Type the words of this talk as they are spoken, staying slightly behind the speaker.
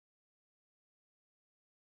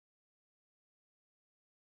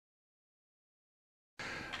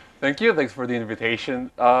Thank you. Thanks for the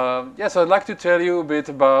invitation. Yes, I'd like to tell you a bit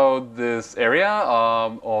about this area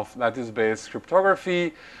of lattice-based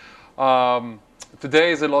cryptography.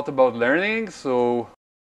 Today is a lot about learning, so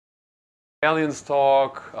Alien's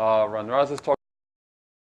talk, Ran Raz's talk,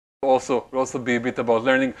 will also be a bit about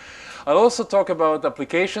learning. I'll also talk about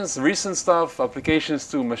applications, recent stuff, applications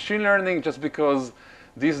to machine learning, just because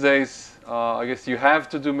these days, I guess you have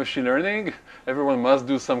to do machine learning. Everyone must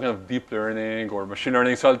do some kind of deep learning or machine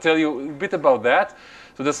learning. So I'll tell you a bit about that.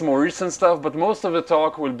 So that's more recent stuff, but most of the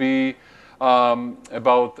talk will be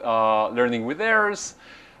about learning with errors.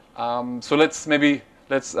 So let's get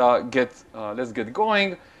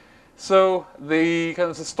going. So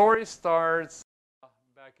the story starts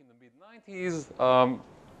back in the mid-90s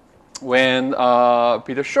when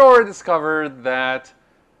Peter Shor discovered that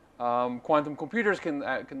quantum computers can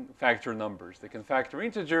factor numbers. They can factor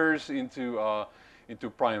integers into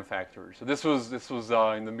prime factors. So this was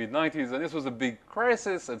in the mid-90s, and this was a big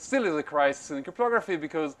crisis, and still is a crisis in cryptography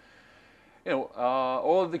because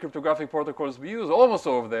all the cryptographic protocols we use, almost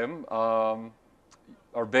all of them, are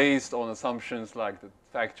based on assumptions like that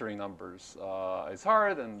factoring numbers is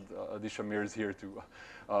hard, and Adi Shamir is here to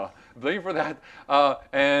blame for that.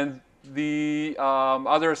 And the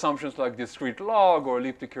other assumptions like discrete log or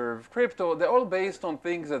elliptic curve crypto, they're all based on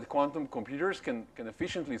things that quantum computers can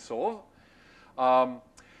efficiently solve.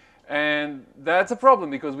 And that's a problem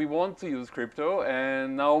because we want to use crypto,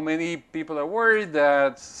 and now many people are worried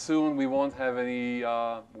that soon we won't have any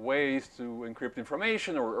ways to encrypt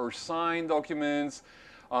information or sign documents,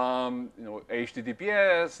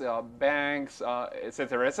 HTTPS, banks, et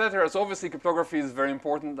cetera, et cetera. So obviously cryptography is very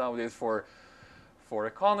important nowadays for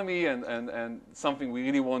economy and something we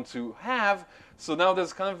really want to have. So now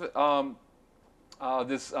there's kind of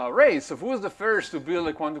this race of who was the first to build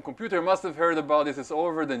a quantum computer. You must have heard about this. It's all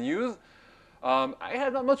over the news. I'm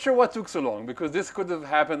not sure what took so long because this could have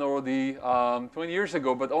happened already 20 years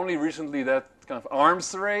ago, but only recently that kind of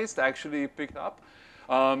arms race actually picked up.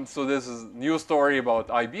 So this is a new story about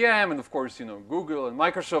IBM and of course, Google and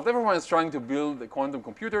Microsoft. Everyone is trying to build a quantum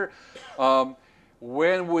computer.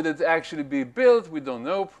 When would it actually be built? We don't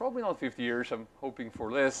know. Probably not 50 years. I'm hoping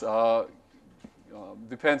for less.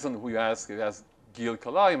 Depends on who you ask. If you ask Gil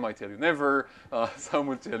Kala, he might tell you never. Some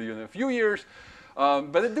will tell you in a few years.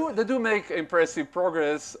 But they do make impressive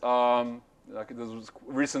progress. Like there was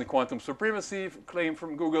recent quantum supremacy claim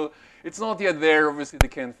from Google. It's not yet there. Obviously, they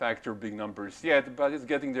can't factor big numbers yet, but it's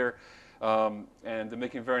getting there. And they're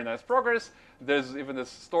making very nice progress. There's even a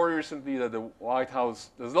story recently that the White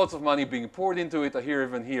House, there's lots of money being poured into it. I hear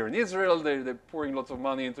even here in Israel, they're pouring lots of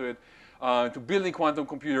money into it, to building quantum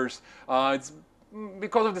computers. It's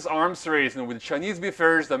because of this arms race, will the Chinese be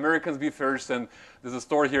first, the Americans be first, and there's a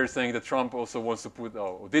story here saying that Trump also wants to put,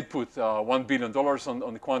 or did put $1 billion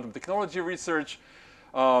on quantum technology research,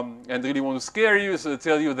 and really want to scare you, so they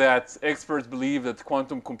tell you that experts believe that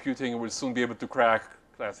quantum computing will soon be able to crack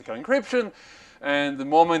classical encryption, and the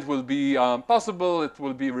moment will be possible. It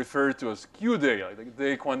will be referred to as Q day, like the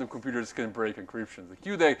day quantum computers can break encryption, the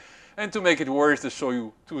Q day. And to make it worse, they show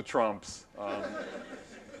you two Trumps.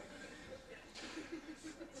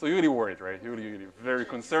 So you're really worried, right? You're really very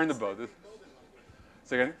concerned about it.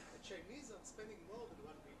 Say again? The Chinese are spending more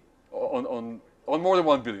than $1 billion. On more than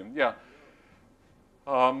 1 billion, yeah.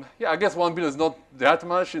 Yeah, I guess 1 billion is not that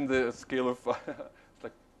much in the scale of, it's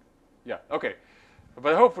like, yeah, okay.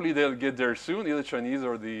 But hopefully they'll get there soon, either Chinese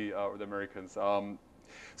or the Americans.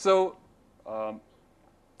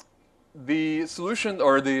 The solution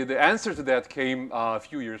or the answer to that came a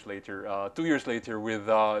few years later, 2 years later, with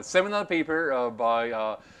a seminal paper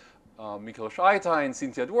by Mikhail Shaita and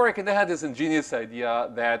Cynthia Dwork, and they had this ingenious idea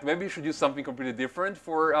that maybe you should use something completely different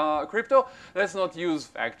for crypto. Let's not use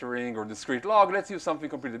factoring or discrete log. Let's use something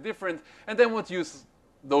completely different, and then we'll use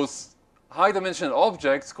those high-dimensional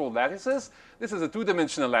objects called lattices. This is a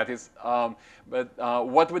two-dimensional lattice, but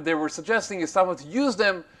what they were suggesting is somehow to use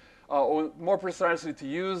them, or more precisely to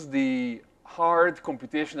use the hard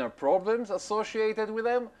computational problems associated with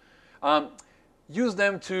them, use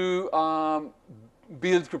them to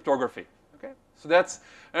build cryptography. Okay, so that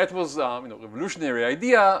was revolutionary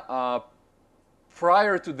idea.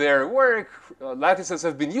 Prior to their work, lattices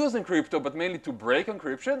have been used in crypto, but mainly to break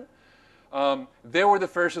encryption. They were the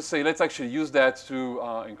first to say, let's actually use that to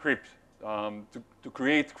encrypt, to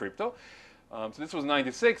create crypto. So this was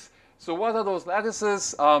 96. So what are those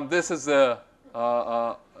lattices? This is in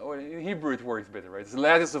Hebrew it works better, right? It's a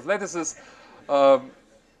lattice of lattices.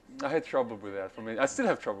 I had trouble with that. I still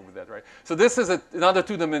have trouble with that, right? So this is another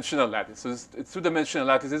two-dimensional lattice. So it's two-dimensional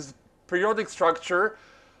lattice. It's periodic structure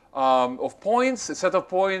of points, a set of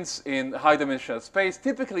points in high-dimensional space.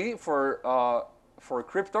 Typically, for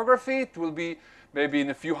cryptography, it will be maybe in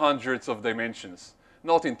a few hundreds of dimensions,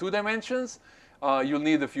 not in 2 dimensions. You'll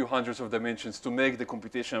need a few hundreds of dimensions to make the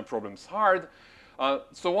computational problems hard.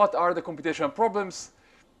 So what are the computational problems?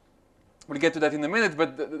 We'll get to that in a minute,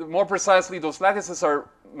 but more precisely, those lattices are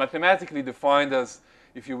mathematically defined as,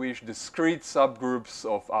 if you wish, discrete subgroups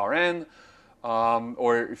of Rn,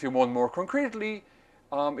 or if you want more concretely,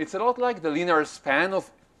 it's a lot like the linear span of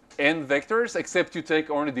n vectors, except you take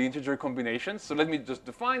only the integer combinations. So let me just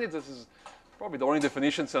define it. This is probably the only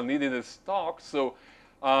definitions I'll need in this talk. So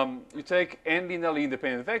you take n linearly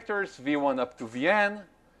independent vectors, v1 up to vn,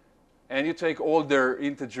 and you take all their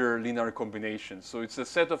integer linear combinations. So it's a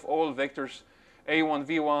set of all vectors a1,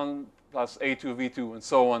 v1, plus a2, v2, and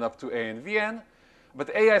so on up to a and vn.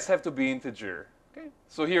 But AIs have to be integer. Okay?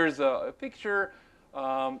 So here's a picture.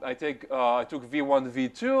 I took v1,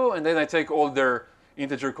 v2, and then I take all their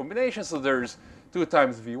integer combinations. So there's 2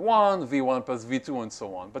 times v1, v1 plus v2, and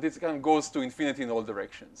so on. But it kind of goes to infinity in all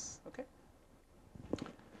directions. Okay?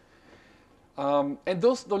 And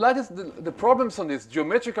the problems on this,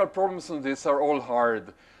 geometrical problems on this, are all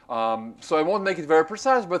hard. So I won't make it very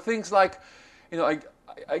precise, but things like,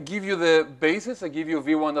 I give you the basis, I give you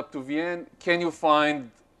v1 up to vn. Can you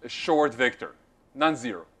find a short vector?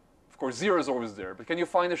 Non-zero. Of course, 0 is always there, but can you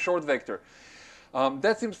find a short vector?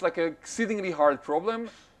 That seems like an exceedingly hard problem.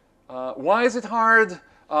 Why is it hard?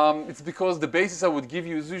 It's because the basis I would give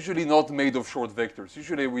you is usually not made of short vectors.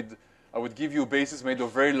 Usually I would give you a basis made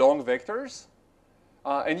of very long vectors,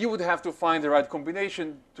 and you would have to find the right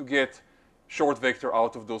combination to get short vector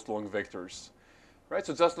out of those long vectors. Right?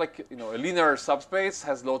 So just like a linear subspace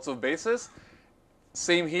has lots of bases,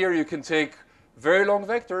 same here, you can take very long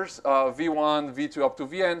vectors, v1, v2 up to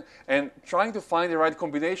vn, and trying to find the right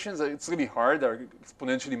combinations, it's really hard. There are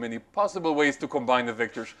exponentially many possible ways to combine the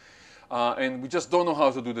vectors, and we just don't know how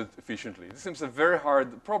to do that efficiently. This seems a very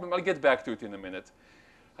hard problem. I'll get back to it in a minute.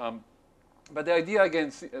 But the idea,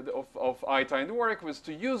 again, of I-timed work was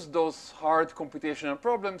to use those hard computational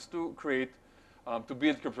problems to create, to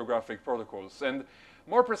build cryptographic protocols. And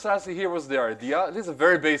more precisely, here was the idea. This is a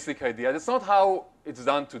very basic idea. That's not how it's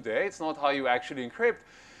done today. It's not how you actually encrypt.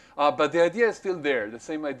 But the idea is still there. The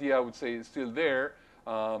same idea, I would say, is still there.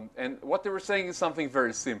 And what they were saying is something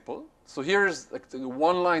very simple. So here's like the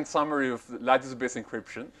one-line summary of lattice-based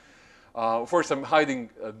encryption. Of course, I'm hiding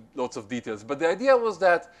lots of details. But the idea was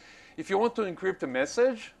that if you want to encrypt a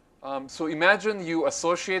message, so imagine you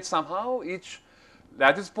associate somehow each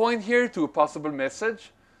lattice point here to a possible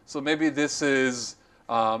message. So maybe this is,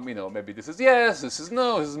 maybe this is yes, this is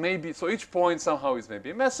no, this is maybe. So each point somehow is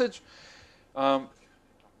maybe a message.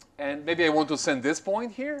 And maybe I want to send this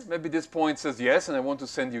point here. Maybe this point says yes, and I want to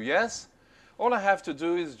send you yes. All I have to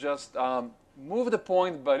do is just move the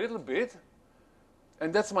point by a little bit,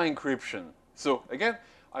 and that's my encryption. So again,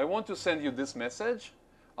 I want to send you this message.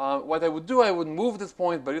 What I would do, I would move this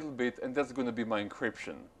point by a little bit, and that's going to be my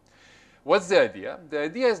encryption. What's the idea? The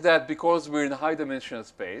idea is that because we're in a high-dimensional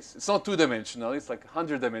space, it's not 2-dimensional, it's like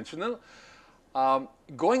 100-dimensional.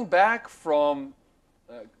 Going back from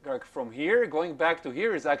here, going back to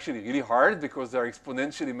here is actually really hard because there are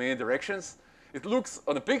exponentially many directions. It looks,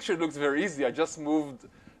 on the picture, it looks very easy. I just moved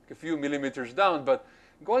a few millimeters down, but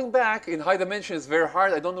going back in high dimension is very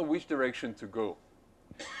hard. I don't know which direction to go.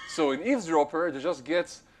 So an eavesdropper that just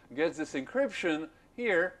gets this encryption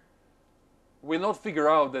here will not figure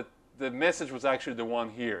out that the message was actually the one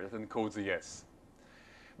here that encodes a yes.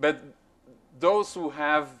 But those who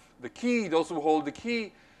have the key, those who hold the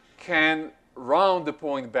key, can round the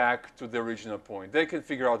point back to the original point. They can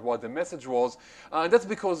figure out what the message was. And that's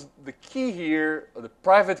because the key here, or the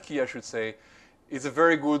private key, I should say, is a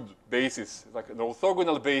very good basis, like an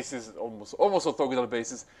orthogonal basis, almost orthogonal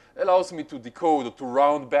basis, allows me to decode or to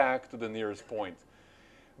round back to the nearest point.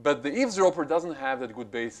 But the eavesdropper doesn't have that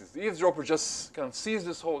good basis. The eavesdropper just kind of sees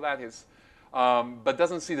this whole lattice, but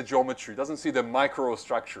doesn't see the geometry, doesn't see the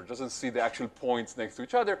microstructure, doesn't see the actual points next to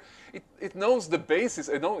each other. It knows the basis,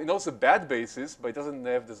 it knows the bad basis, but it doesn't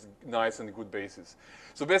have this nice and good basis.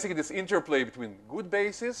 So basically this interplay between good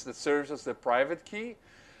basis that serves as the private key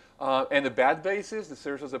and a bad basis that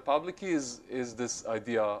serves as a public key is this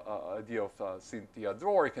idea of Cynthia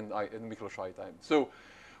Dvorak and Miklos Shaitain. So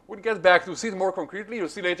we'll get back to see it more concretely. You'll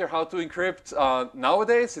see later how to encrypt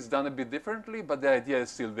nowadays. It's done a bit differently, but the idea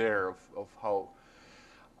is still there of how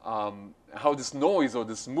this noise or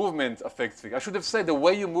this movement affects things. I should have said the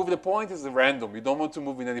way you move the point is random. You don't want to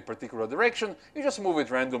move in any particular direction. You just move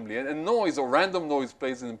it randomly. And noise or random noise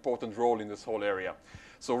plays an important role in this whole area.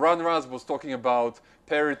 So Ran Raz was talking about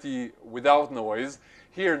parity without noise.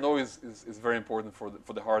 Here, noise is very important for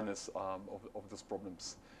the hardness of those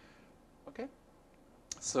problems. Okay.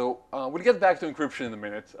 So we'll get back to encryption in a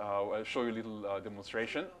minute. I'll show you a little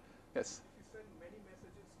demonstration. Yes. If you send many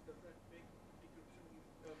messages, does that make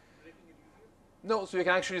decryption breaking it easier? No, so you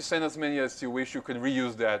can actually send as many as you wish. You can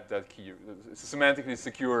reuse that key. It's semantically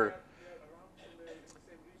secure. They are around in the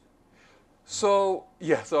same region. So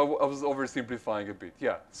yeah, so I was oversimplifying a bit.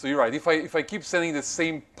 Yeah. So you're right. If I keep sending the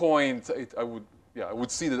same point, I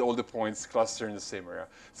would see that all the points cluster in the same area.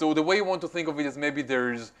 So the way you want to think of it is maybe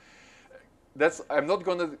I'm not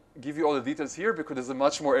going to give you all the details here because there's a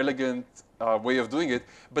much more elegant way of doing it.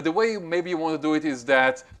 But the way maybe you want to do it is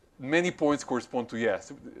that many points correspond to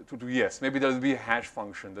yes. To yes. Maybe there'll be a hash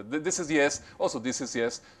function that this is yes, also this is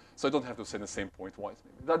yes. So I don't have to send the same point twice.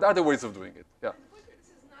 Maybe. There are other ways of doing it. Yeah. This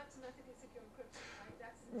is not semantically secure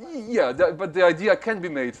encryption, right? Yeah, but the idea can be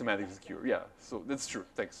made semantically secure. Yeah. So that's true.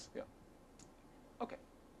 Thanks. Yeah. Okay.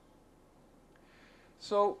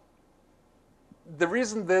 So the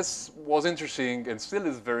reason this was interesting and still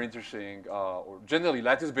is very interesting, or generally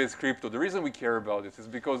lattice-based crypto, the reason we care about it is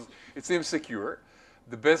because it seems secure.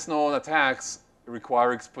 The best known attacks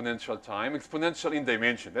require exponential time, exponential in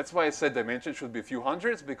dimension. That's why I said dimension should be a few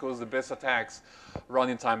hundreds, because the best attacks run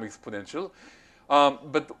in time exponential.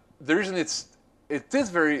 But the reason it's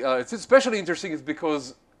especially interesting is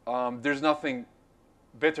because there's nothing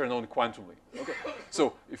better known quantumly. Okay.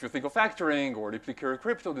 So if you think of factoring or deeply secure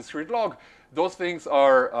crypto, discrete log, those things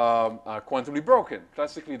are quantumly broken.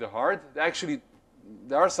 Classically, they're hard. Actually,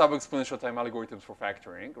 there are sub-exponential time algorithms for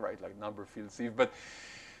factoring, right, like number field sieve, but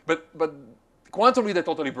quantumly they're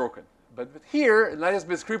totally broken. But here, in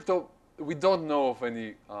lattice-based crypto, we don't know of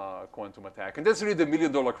any quantum attack, and that's really the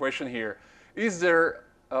million-dollar question here: is there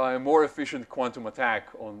a more efficient quantum attack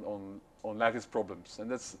on lattice problems?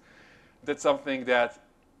 And that's something that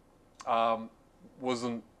was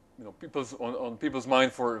on people's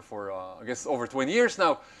mind for I guess over 20 years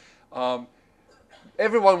now.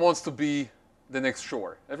 Everyone wants to be the next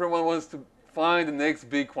Shor. Everyone wants to find the next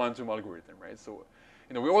big quantum algorithm, right? So,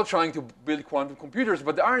 we're all trying to build quantum computers,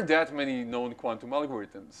 but there aren't that many known quantum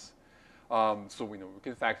algorithms. So we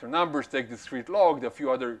can factor numbers, take discrete log. There are a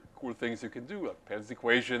few other cool things you can do, like Pell's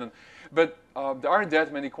equation. But there aren't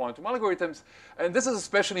that many quantum algorithms. And this is an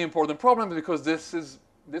especially important problem because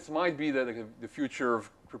this might be the future of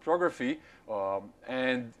cryptography.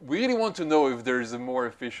 And we really want to know if there is a more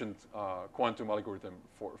efficient quantum algorithm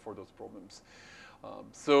for those problems.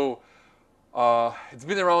 It's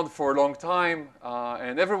been around for a long time,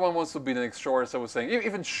 and everyone wants to be the next Shor, as I was saying.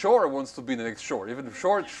 Even Shor wants to be the next Shor. Even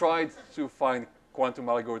Shor tried to find quantum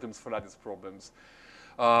algorithms for lattice problems.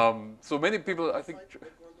 So many people, I think...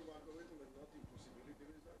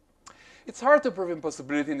 It's hard to prove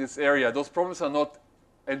impossibility in this area. Those problems are not...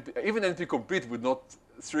 even NP-complete would not,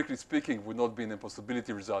 strictly speaking, would not be an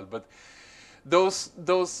impossibility result. But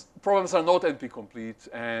those problems are not NP-complete,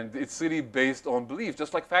 and it's really based on belief.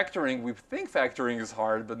 Just like factoring, we think factoring is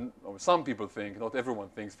hard, but some people think, not everyone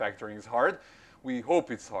thinks factoring is hard. We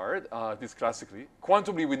hope it's hard, at least classically.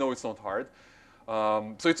 Quantumly, we know it's not hard.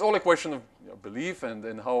 So it's all a question of belief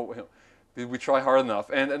and how did we try hard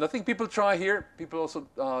enough. And I think people try here. People also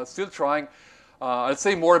still trying. I'll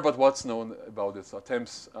say more about what's known about this,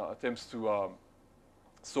 attempts to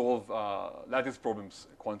solve lattice problems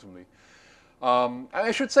quantumly.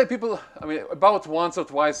 I should say about once or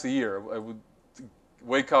twice a year, I would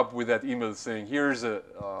wake up with that email saying, here's a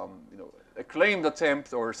claimed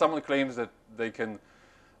attempt, or someone claims that they can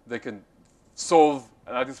solve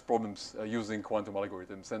lattice problems using quantum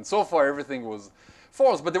algorithms. And so far, everything was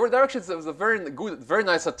false. But there was a very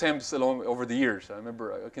nice attempts over the years. I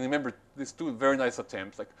can remember these two very nice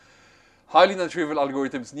attempts, like highly non-trivial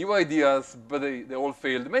algorithms, new ideas, but they all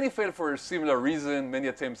failed. Many failed for a similar reason. Many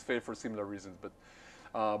attempts failed for similar reasons. But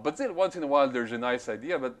still, once in a while, there's a nice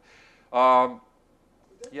idea. But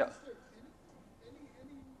yeah.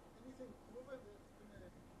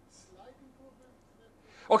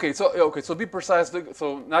 Okay, so be precise.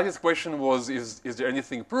 So Nadia's question was, is there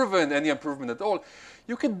anything proven, any improvement at all?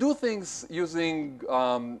 You can do things using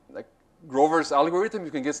like Grover's algorithm.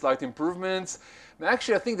 You can get slight improvements.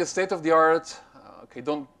 Actually, I think the state of the art,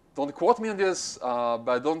 don't quote me on this, but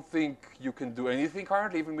I don't think you can do anything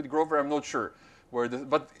currently, even with Grover. I'm not sure.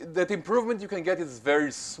 But that improvement you can get is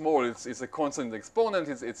very small. It's a constant exponent.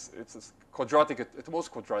 It's quadratic, at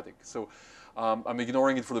most quadratic. So I'm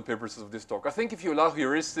ignoring it for the purposes of this talk. I think if you allow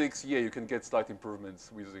heuristics, yeah, you can get slight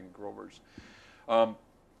improvements using Grover's.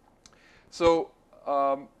 So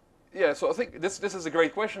I think this is a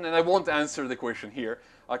great question, and I won't answer the question here.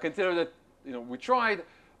 I can tell you that we tried.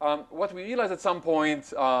 What we realized at some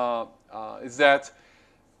point is that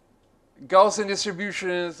Gaussian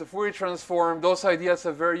distributions, the Fourier transform, those ideas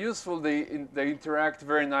are very useful. They interact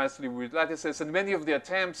very nicely with lattices, and many of the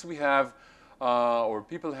attempts we have or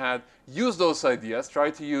people had use those ideas,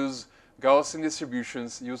 try to use Gaussian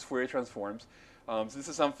distributions, use Fourier transforms. So this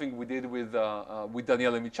is something we did with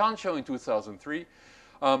Daniele Michancio in 2003.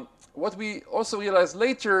 What we also realized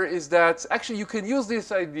later is that actually you can use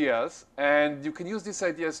these ideas, and you can use these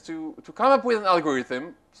ideas to come up with an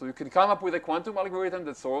algorithm. So you can come up with a quantum algorithm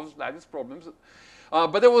that solves lattice problems.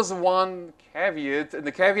 But there was one caveat, and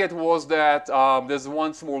the caveat was that there's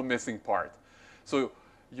one small missing part. So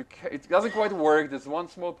it doesn't quite work. There's one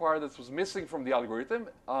small part that was missing from the algorithm,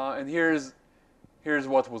 and here's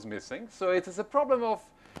what was missing. So it is a problem of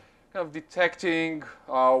kind of detecting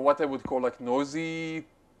what I would call like noisy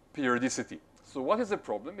periodicity. So what is the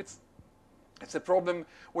problem? It's a problem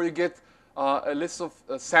where you get a list of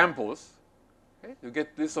samples. Okay? You get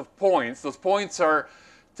a list of points. Those points are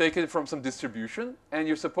taken from some distribution, and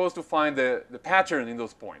you're supposed to find the pattern in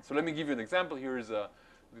those points. So let me give you an example. Here is a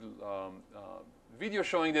little video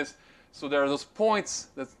showing this. So there are those points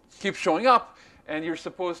that keep showing up, and you're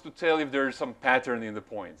supposed to tell if there's some pattern in the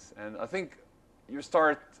points. And I think you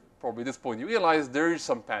start probably at this point, you realize there is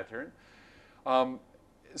some pattern.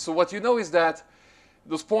 So what you know is that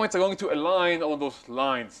those points are going to align on those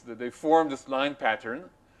lines. That they form this line pattern,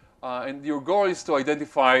 and your goal is to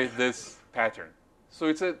identify this pattern. So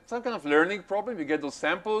it's some kind of learning problem. You get those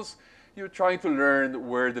samples. You're trying to learn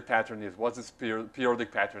where the pattern is, what this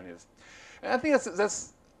periodic pattern is. And I think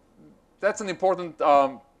that's an important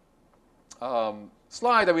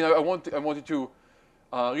slide. I mean, I want you to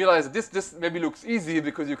realize that this maybe looks easy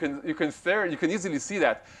because you can easily see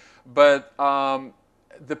that, but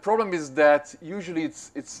the problem is that usually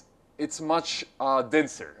it's much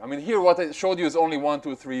denser. I mean, here what I showed you is only 1,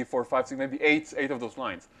 2, 3, 4, 5, 6, maybe eight of those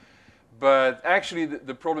lines, but actually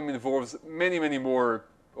the problem involves many more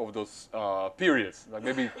of those periods, like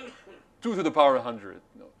maybe 2 to the power 100.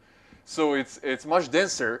 No. So it's much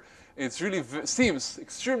denser. It really seems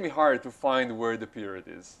extremely hard to find where the period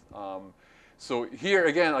is. So here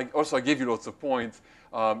again, I gave you lots of points.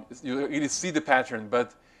 You really see the pattern,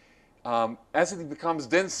 but as it becomes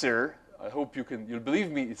denser, I hope you'll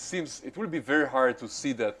believe me. It will be very hard to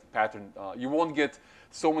see that pattern. You won't get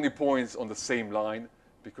so many points on the same line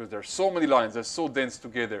because there are so many lines. They're so dense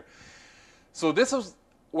together. So this was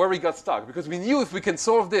where we got stuck, because we knew if we can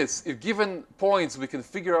solve this, if given points we can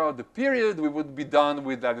figure out the period, we would be done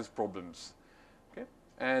with lattice problems. Okay?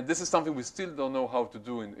 And this is something we still don't know how to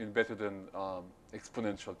do in better than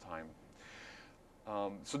exponential time.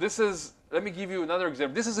 So this is, let me give you another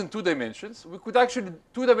example. This is in 2 dimensions. We could actually,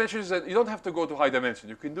 2 dimensions, that you don't have to go to high dimension.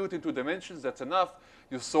 You can do it in 2 dimensions. That's enough.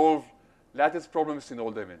 You solve lattice problems in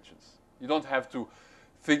all dimensions. You don't have to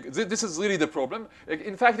think, this is really the problem.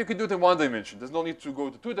 In fact, you can do it in 1 dimension. There's no need to go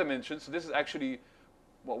to 2 dimensions. So this is actually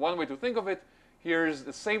one way to think of it. Here's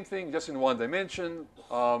the same thing, just in 1 dimension.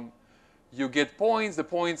 You get points. The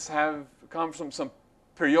points come from some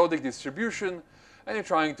periodic distribution, and you're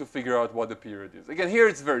trying to figure out what the period is. Again, here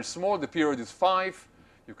it's very small. The period is 5.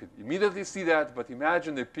 You could immediately see that, but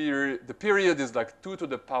imagine the period is like 2 to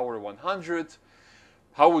the power 100.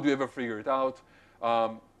 How would you ever figure it out?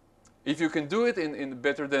 If you can do it in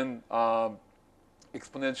better than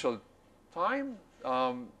exponential time,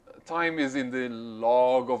 time is in the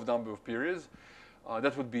log of number of periods,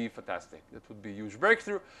 that would be fantastic. That would be a huge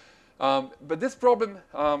breakthrough. But this problem,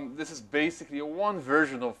 this is basically one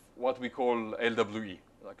version of what we call LWE,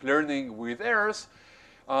 like learning with errors.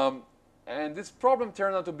 And this problem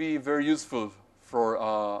turned out to be very useful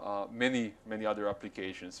for many other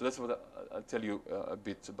applications. So that's what I'll tell you a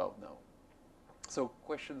bit about now. So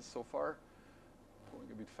questions so far? Going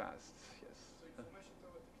a bit fast, yes. So information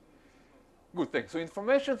theoretically. Good, thanks. So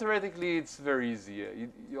information theoretically, it's very easy.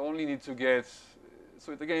 You only need to get,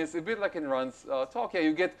 so again, it's a bit like in Ran's talk. Yeah,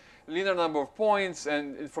 you get a linear number of points,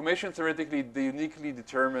 and information theoretically, they uniquely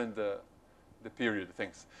determine the period,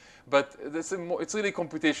 things. But it's really a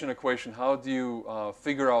computation equation. How do you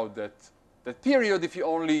figure out that period if you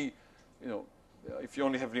only, if you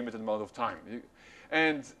only have limited amount of time?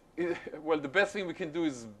 Well, the best thing we can do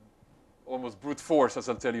is almost brute force, as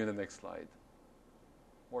I'll tell you in the next slide.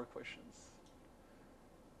 More questions?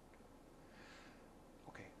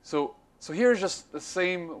 Okay, so here's just the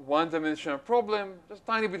same 1-dimensional problem, just a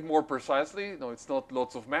tiny bit more precisely. No, it's not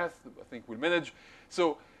lots of math. I think we'll manage.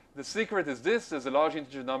 So the secret is this: there's a large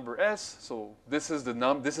integer number s. So this is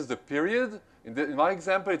the period. In my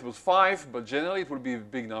example, it was 5, but generally it will be a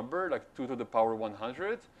big number, like 2 to the power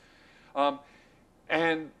 100.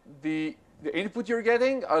 And the input you're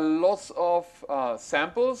getting are lots of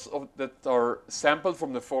samples that are sampled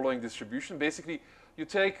from the following distribution. Basically, you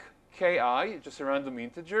take ki, just a random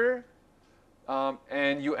integer,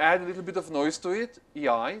 and you add a little bit of noise to it,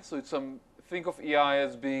 ei. So it's think of ei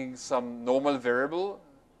as being some normal variable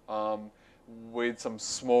with some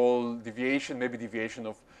small deviation, maybe deviation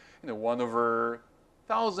of 1/1000,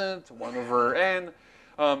 1/n.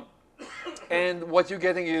 And what you're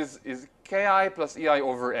getting is ki plus ei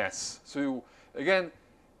over s. So again,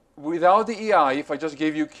 without the ei, if I just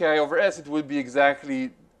gave you ki over s, it would be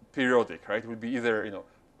exactly periodic, right? It would be either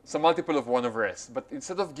some multiple of 1/s. But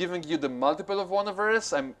instead of giving you the multiple of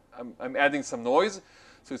 1/s, I'm adding some noise.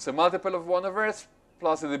 So it's a multiple of 1/s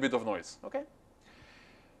plus a little bit of noise. Okay.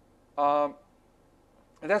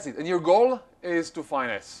 And that's it. And your goal is to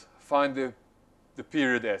find s, find the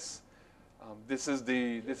period s.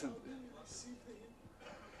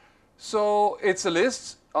 So it's a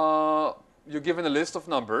list. You're given a list of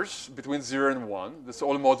numbers between 0 and 1. That's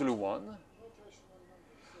all modulo 1.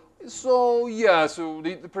 So yeah, so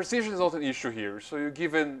the precision is not an issue here. So you're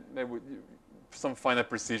given maybe some finite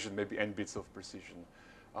precision, maybe n bits of precision.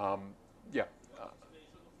 Yeah.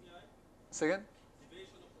 Say again?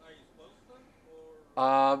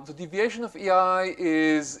 The deviation of ei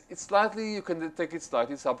is, it's slightly, you can take it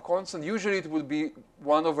slightly sub-constant. Usually it would be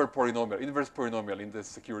 1/polynomial, inverse polynomial in the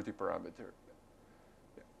security parameter.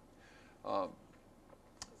 Yeah.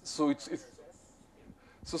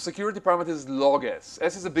 So security parameter is log s.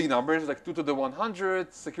 S is a big number, it's like 2 to the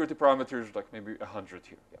 100. Security parameter is like maybe 100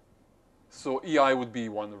 here. Yeah. So ei would be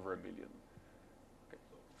 1/1,000,000. Okay.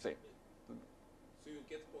 Same. So you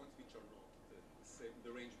get points which are not the same,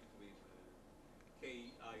 the range between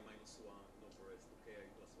ki minus 1 over s to ki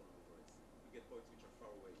plus 1 over s. You get points which are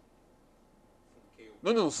far away from k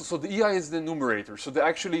over No. So the ei is the numerator. So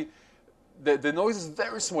the noise is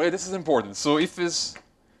very small. Yeah, this is important. So if this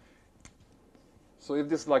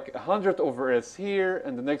like 100 over s here,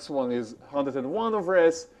 and the next one is 101 over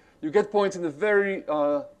s, you get points in a very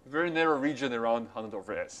very narrow region around 100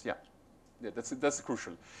 over s. Yeah, that's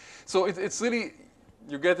crucial. So it's really,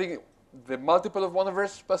 you're getting the multiple of 1 over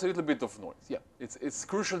s plus a little bit of noise. Yeah, it's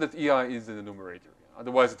crucial that ei is in the numerator.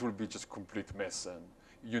 Otherwise, it will be just complete mess and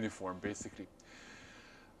uniform, basically.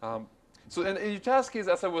 So and your task is,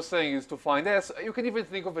 as I was saying, is to find s. You can even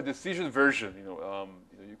think of a decision version.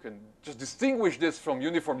 You can just distinguish this from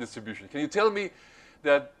uniform distribution. Can you tell me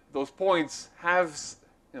that those points have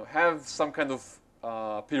some kind of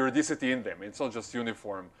periodicity in them? It's not just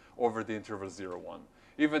uniform over the interval 0, 1.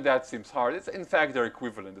 Even that seems hard. In fact, they're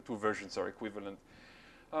equivalent. The two versions are equivalent.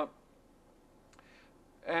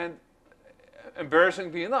 And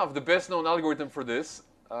embarrassingly enough, the best known algorithm for this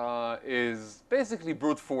is basically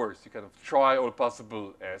brute force. You kind of try all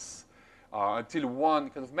possible s until one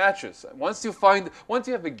kind of matches. Once you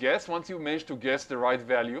have a guess, once you manage to guess the right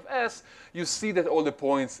value of s, you see that all the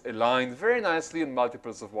points align very nicely in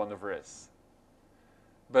multiples of 1/s.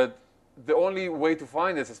 But the only way to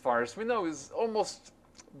find this, as far as we know, is almost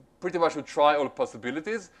pretty much to try all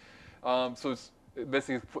possibilities. So it's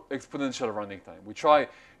basically exponential running time. We try,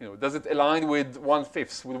 does it align with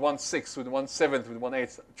 1/5, with 1/6, with 1/7, with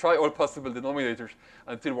 1/8? Try all possible denominators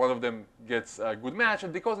until one of them gets a good match.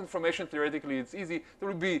 And because information theoretically it's easy, there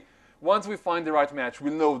will be, once we find the right match,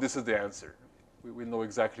 we'll know this is the answer. We'll know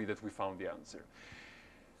exactly that we found the answer.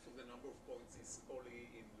 So the number of points is only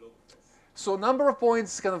in log s. So number of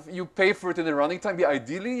points, kind of, you pay for it in the running time. Yeah,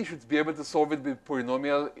 ideally, you should be able to solve it with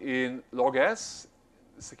polynomial in log s,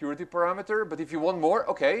 security parameter. But if you want more,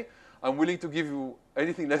 okay, I'm willing to give you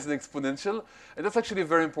anything less than exponential. And that's actually a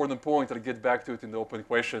very important point. I'll get back to it in the open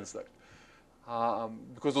questions.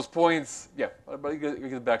 Because those points, yeah, but I'll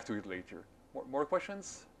get back to it later. More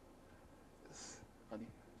questions? Yes, Adi?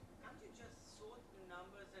 Can't you just sort the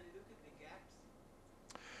numbers and look at the gaps?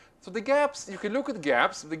 So the gaps, you can look at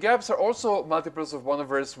gaps. The gaps are also multiples of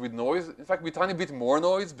 1/s with noise. In fact, with a tiny bit more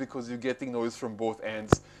noise because you're getting noise from both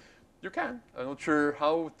ends. You can. I'm not sure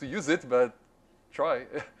how to use it, but try.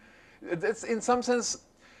 It's, in some sense,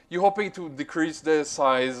 you're hoping to decrease the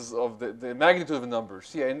size of the magnitude of the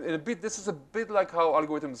numbers. Yeah, in a bit, this is a bit like how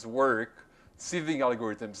algorithms work, sieving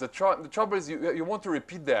algorithms. The trouble is you want to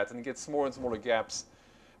repeat that and get smaller and smaller gaps,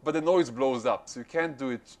 but the noise blows up, so you can't do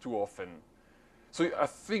it too often. So I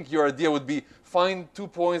think your idea would be find 2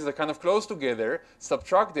 points that are kind of close together,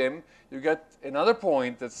 subtract them, you get another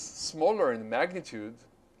point that's smaller in magnitude.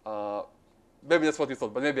 Maybe that's what you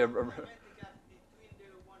thought, but maybe I'm Let the gap between the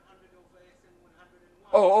 100 over s and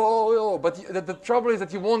 101. But the trouble is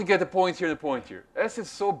that you won't get a point here and a point here. S is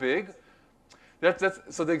so big.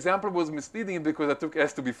 So the example was misleading because I took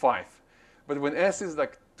s to be 5. But when S is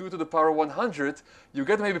like 2 to the power 100, you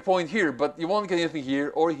get maybe a point here, but you won't get anything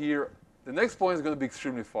here or here. The next point is going to be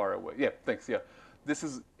extremely far away. Yeah, thanks. Yeah, this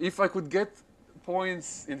is, if I could get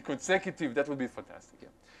points in consecutive, that would be fantastic. Yeah,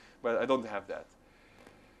 but I don't have that.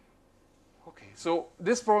 Okay, so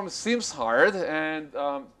this problem seems hard, and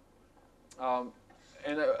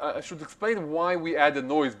I should explain why we add the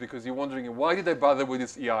noise, because you're wondering, why did I bother with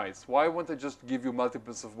these EIs? Why won't I just give you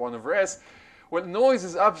multiples of 1 over S? Well, noise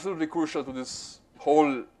is absolutely crucial to this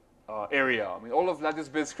whole area. I mean, all of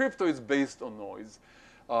lattice-based crypto is based on noise,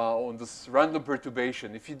 on this random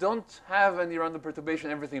perturbation. If you don't have any random perturbation,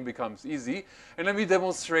 everything becomes easy. And let me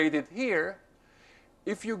demonstrate it here.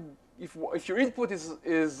 If your input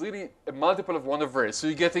is really a multiple of 1 over S, so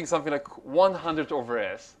you're getting something like 100 over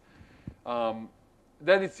S,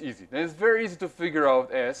 then it's easy. Then it's very easy to figure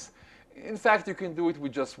out S. In fact, you can do it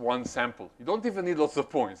with just one sample. You don't even need lots of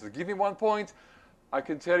points. So give me 1 point. I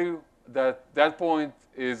can tell you that that point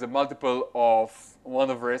is a multiple of 1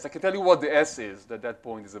 over S. I can tell you what the S is that that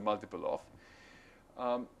point is a multiple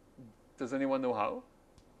of. Does anyone know how?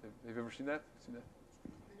 Have you ever seen that?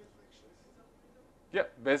 Yeah,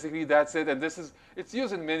 basically that's it. And this is, it's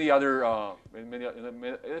used in many other,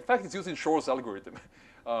 in fact, it's used in Shor's algorithm.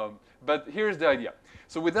 But here's the idea.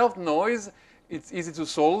 So without noise, it's easy to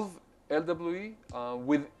solve LWE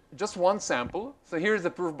with just one sample. So here's the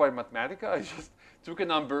proof by Mathematica. I just took a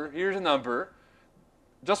number. Here's a number.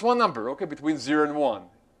 Just one number, okay, between 0 and 1.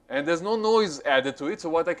 And there's no noise added to it. So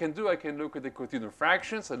what I can do, I can look at the continuum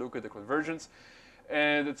fractions. I look at the convergence.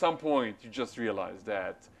 And at some point, you just realize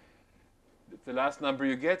that the last number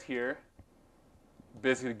you get here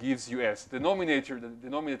basically gives you S. The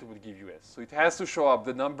denominator would give you S. So it has to show up,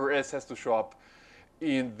 the number S has to show up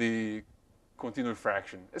in the continuum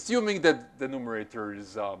fraction, assuming that the numerator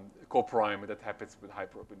is coprime, and that happens with high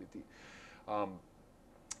probability.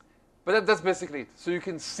 But that's basically it. So you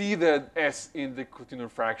can see the S in the continuum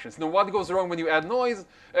fractions. Now, what goes wrong when you add noise?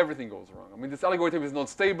 Everything goes wrong. I mean, this algorithm is not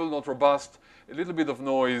stable, not robust, a little bit of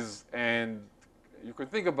noise, and you can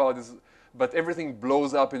think about this, but everything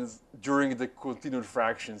blows up during the continuum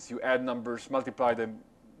fractions. You add numbers, multiply them,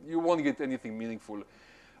 you won't get anything meaningful.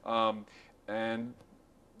 And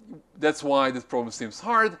that's why this problem seems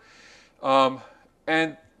hard.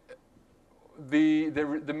 And the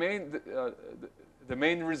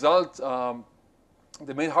main result,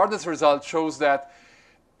 the main hardness result shows that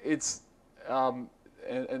it's,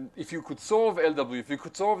 and if you could solve LW, if you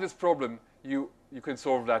could solve this problem, you can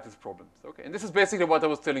solve lattice problems. Okay, and this is basically what I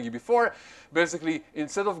was telling you before. Basically,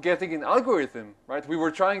 instead of getting an algorithm, right, we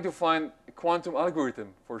were trying to find a quantum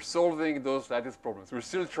algorithm for solving those lattice problems. We're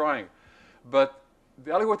still trying, but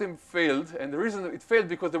the algorithm failed, and the reason it failed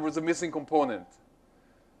because there was a missing component,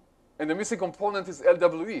 and the missing component is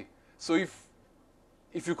LWE. So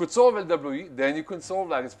if you could solve LWE, then you can solve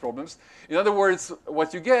lattice problems. In other words,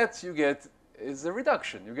 what you get is a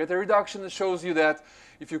reduction. You get a reduction that shows you that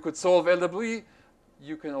if you could solve LWE,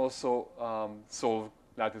 you can also solve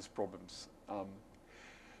lattice problems.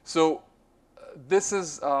 So this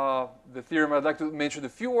is the theorem I'd like to mention a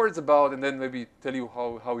few words about, and then maybe tell you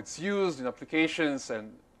how it's used in applications,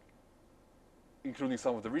 and including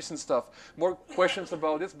some of the recent stuff. More questions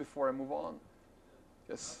about this before I move on?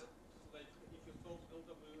 Yes? Like, if you solve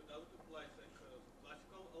LWE, that would apply like a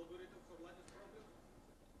classical algorithm for lattice problems?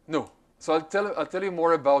 No. So I'll tell you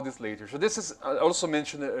more about this later. So this is, I also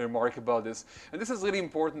mentioned a remark about this. And this is really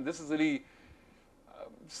important. This is really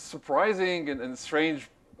surprising and strange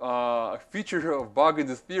feature of bug in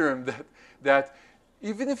this theorem that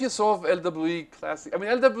even if you solve LWE classic, I mean,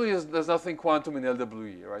 LWE there's nothing quantum in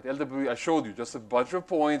LWE, right? LWE, I showed you, just a bunch of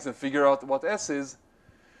points and figure out what S is.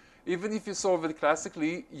 Even if you solve it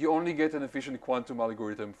classically, you only get an efficient quantum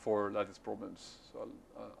algorithm for lattice problems. So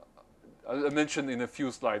I'll mention in a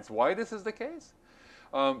few slides why this is the case.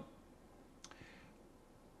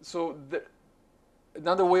 So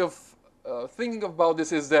another way of thinking about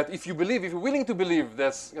this is that if you're willing to believe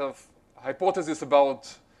this kind of hypothesis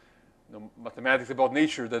about mathematics, about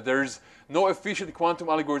nature, that there's no efficient quantum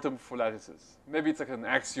algorithm for lattices, maybe it's like an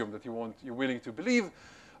axiom that you're willing to believe,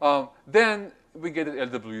 then we get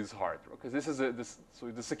that LWE is hard. Because this is so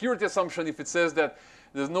the security assumption, if it says that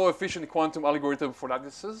there's no efficient quantum algorithm for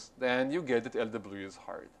lattices, then you get that LWE is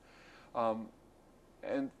hard.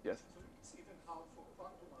 And yes? So it's even hard for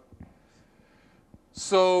quantum algorithms.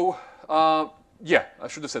 So yeah, I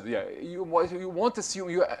should have said, yeah. You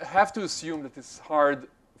have to assume that it's hard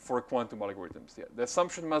for quantum algorithms. Yeah, the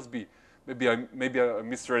assumption must be, maybe I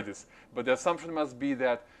misread this, but the assumption must be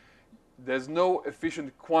that there's no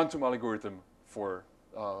efficient quantum algorithm for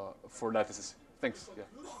lattices. Thanks. Yeah.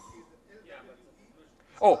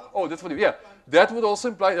 Oh, that's what. Yeah, that would also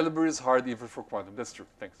imply LWE is hard even for quantum. That's true.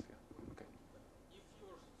 Thanks. Yeah. Okay. If you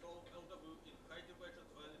solve LW in high dimensions,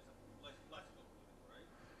 well, it's like classical, right?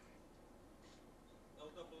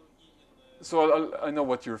 LWE in So I know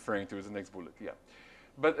what you're referring to as the next bullet. Yeah.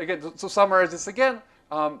 But again, to summarize this again,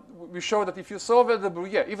 we show that if you solve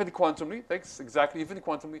LWE, yeah, even quantumly, thanks, exactly, even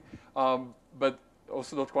quantumly, but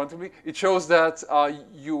also not quantumly, it shows that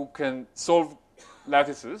you can solve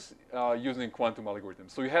lattices using quantum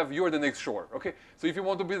algorithms. So you're the next shore, okay? So if you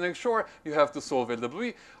want to be the next shore, you have to solve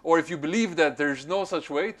LWE. Or if you believe that there's no such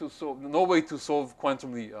way to solve, no way to solve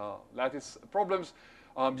quantumly lattice problems,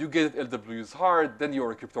 you get LWE is hard, then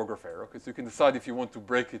you're a cryptographer, okay? So you can decide if you want to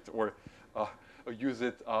break it or use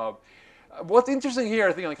it. What's interesting here,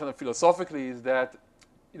 I think, kind of philosophically, is that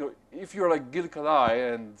if you're like Gil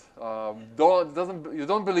Kalai and you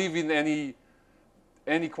don't believe in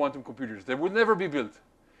any quantum computers, they will never be built.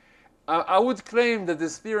 I would claim that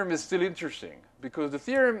this theorem is still interesting because the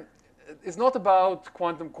theorem is not about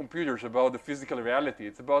quantum computers, about the physical reality.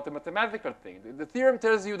 It's about a mathematical thing. The theorem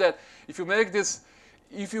tells you that if you make this,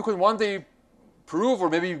 if you can one day prove, or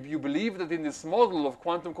maybe you believe that in this model of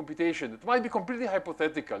quantum computation, it might be completely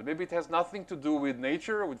hypothetical. Maybe it has nothing to do with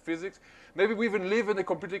nature or with physics. Maybe we even live in a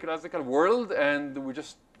completely classical world and we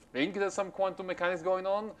just think there's some quantum mechanics going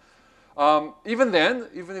on. Even then,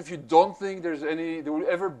 even if you don't think there will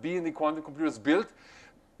ever be any quantum computers built,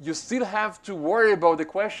 you still have to worry about the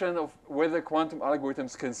question of whether quantum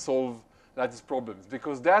algorithms can solve lattice problems,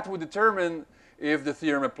 because that would determine if the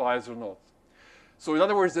theorem applies or not. So in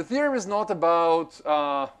other words, the theorem is not about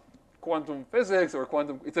quantum physics or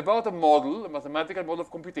it's about a model, a mathematical model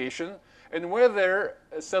of computation, and whether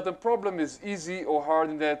a certain problem is easy or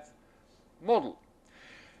hard in that model.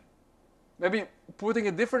 Maybe putting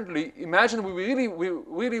it differently, imagine we really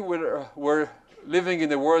were living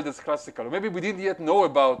in a world that's classical. Maybe we didn't yet know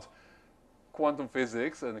about quantum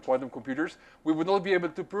physics and quantum computers. We would not be able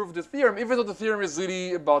to prove the theorem, even though the theorem is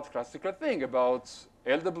really about classical thing, about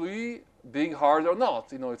LWE being hard or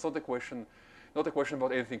not. It's not a question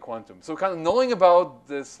about anything quantum. So kind of knowing about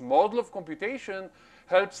this model of computation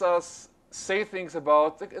helps us say things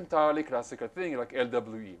about the entirely classical thing like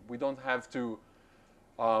LWE. We don't have to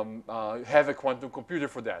have a quantum computer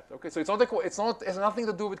for that. Okay, so it has nothing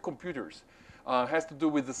to do with computers. It has to do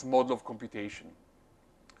with this model of computation.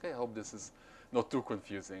 Okay, I hope this is not too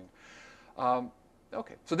confusing.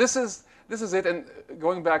 Okay, so this is it. And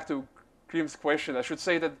going back to Krim's question, I should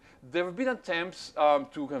say that there have been attempts to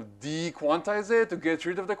kind of de-quantize it, to get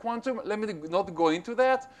rid of the quantum. Let me not go into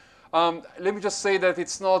that. Let me just say that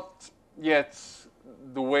it's not yet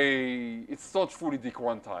it's not fully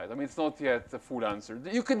de-quantized. I mean, it's not yet the full answer.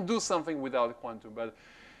 You can do something without quantum, but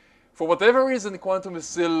for whatever reason, quantum is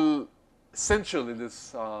still essential in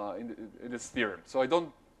this theorem. So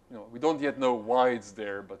we don't yet know why it's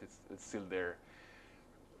there, but it's still there.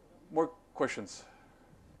 More questions?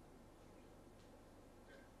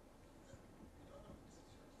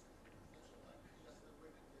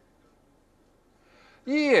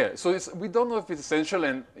 Yeah, so we don't know if it's essential,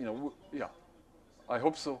 and yeah, I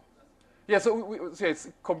hope so. Yeah, so it's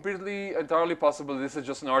completely, entirely possible this is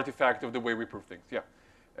just an artifact of the way we prove things. Yeah,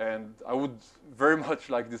 and I would very much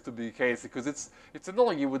like this to be the case because it's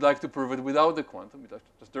annoying. You would like to prove it without the quantum,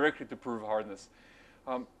 just directly to prove hardness.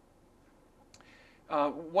 One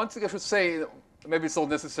thing I should say, maybe it's not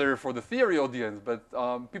necessary for the theory audience, but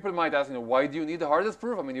people might ask, why do you need the hardness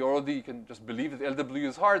proof? I mean, you already can just believe that LWE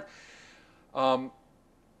is hard.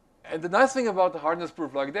 And the nice thing about the hardness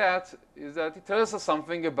proof like that is that it tells us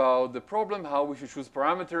something about the problem, how we should choose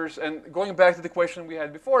parameters. And going back to the question we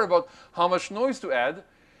had before about how much noise to add,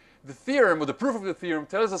 the theorem, or the proof of the theorem,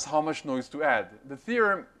 tells us how much noise to add. The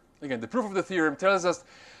theorem, again, the proof of the theorem tells us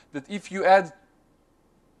that if you add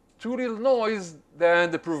too little noise,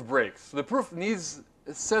 then the proof breaks. So the proof needs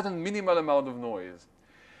a certain minimal amount of noise.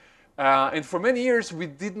 And for many years, we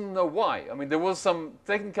didn't know why. I mean, there was some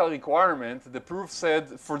technical requirement. The proof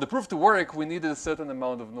said, for the proof to work, we needed a certain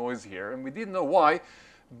amount of noise here. And we didn't know why.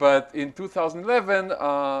 But in 2011,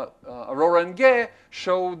 Aurora and Gay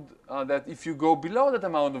showed that if you go below that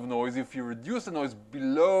amount of noise, if you reduce the noise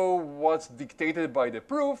below what's dictated by the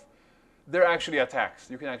proof, there are actually attacks.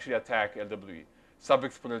 You can actually attack LWE,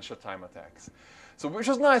 sub-exponential time attacks. So which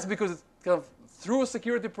was nice because it's kind of through a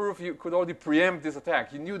security proof, you could already preempt this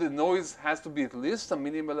attack. You knew the noise has to be at least a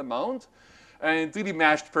minimal amount, and it really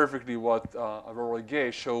matched perfectly what Aurora Gay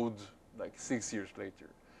showed like 6 years later.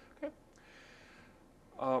 Okay.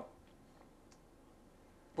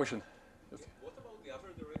 Question? Okay. What about the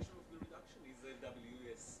other direction of the reduction? Is LWE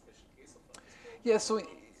a special case of that? Yeah, so not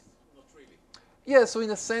really. Yeah, so in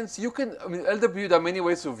a sense, you can, I mean, LW, there are many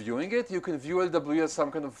ways of viewing it. You can view LW as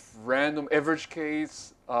some kind of random average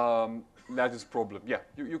case lattice problem. Yeah,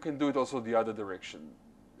 you can do it also the other direction.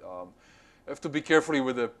 You have to be carefully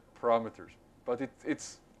with the parameters, but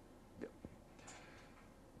it's, yeah.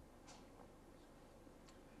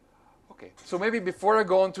 Okay, so maybe before I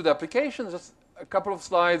go on to the application, just a couple of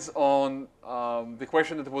slides on the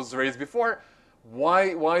question that was raised before.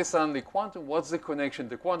 Why suddenly quantum? What's the connection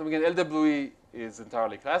to quantum? Again, LWE is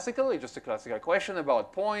entirely classical. It's just a classical question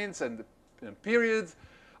about points and periods.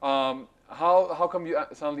 How come you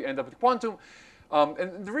suddenly end up with quantum?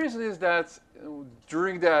 And the reason is that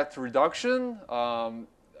during that reduction,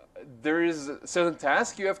 there is a certain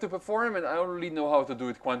task you have to perform, and I don't really know how to do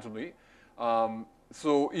it quantumly.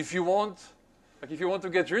 So if you want to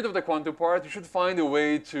get rid of the quantum part, you should find a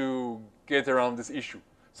way to get around this issue.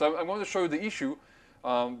 So I'm going to show you the issue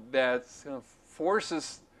that kind of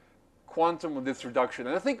forces quantum on this reduction.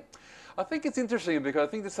 And I think it's interesting because I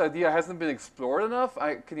think this idea hasn't been explored enough.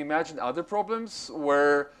 I can imagine other problems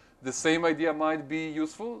where the same idea might be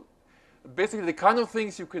useful. Basically, the kind of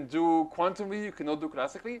things you can do quantumly, you cannot do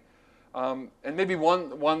classically. And maybe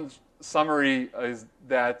one summary is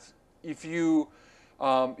that if you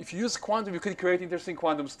use quantum, you can create interesting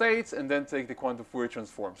quantum states and then take the quantum Fourier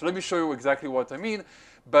transform. So let me show you exactly what I mean.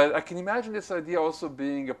 But I can imagine this idea also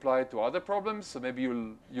being applied to other problems. So maybe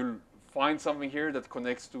you'll find something here that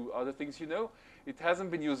connects to other things you know. It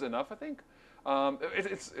hasn't been used enough, I think.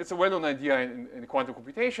 It's a well-known idea in quantum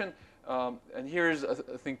computation. And here's, I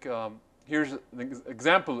think, here's an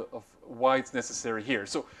example of why it's necessary here.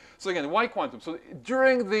 So again, why quantum? So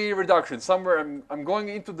during the reduction, somewhere I'm going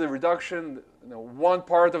into the reduction, one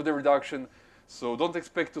part of the reduction. So don't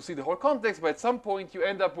expect to see the whole context, but at some point you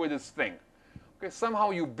end up with this thing. Okay, somehow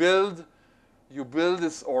you build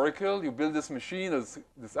this oracle, you build this machine,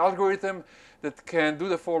 this algorithm that can do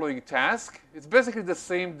the following task. It's basically the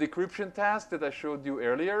same decryption task that I showed you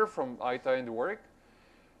earlier from ITA and the work.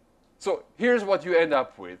 So here's what you end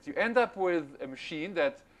up with. You end up with a machine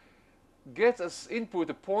that gets as input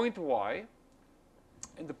a point y,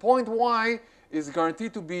 and the point y is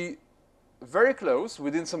guaranteed to be very close,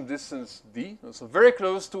 within some distance d, so very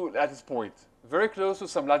close to lattice point, very close to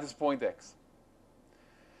some lattice point x.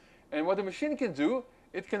 And what the machine can do,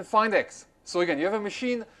 it can find x. So again, you have a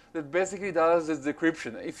machine that basically does this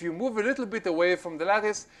decryption. If you move a little bit away from the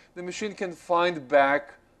lattice, the machine can find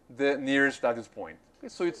back the nearest lattice point. Okay,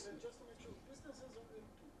 so it's... Just to make sure, distances are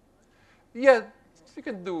L2, right?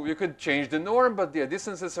 Yeah, you could change the norm, but the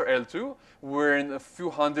distances are L2. We're in a few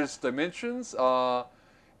hundreds dimensions,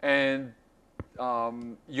 and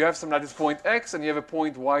you have some lattice point x, and you have a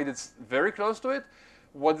point y that's very close to it.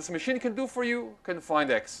 What this machine can do for you can find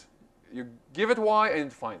x. You give it y, and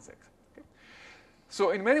it finds x. Okay? So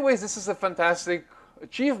in many ways, this is a fantastic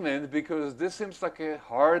achievement because this seems like a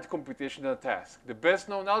hard computational task. The best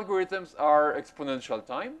known algorithms are exponential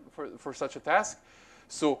time for such a task.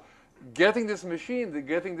 So getting this machine,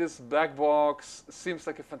 getting this black box seems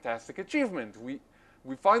like a fantastic achievement.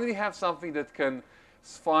 We finally have something that can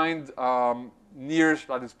find nearest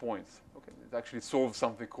lattice points. Okay, it actually solves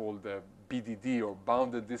something called BDD, or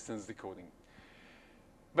bounded distance decoding.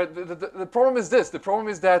 But the problem is this. The problem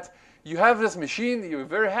is that you have this machine, you're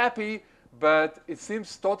very happy, but it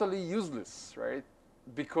seems totally useless, right?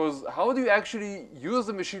 Because how do you actually use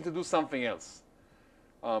the machine to do something else?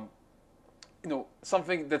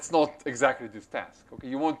 Something that's not exactly this task. Okay,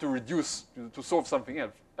 you want to reduce, to solve something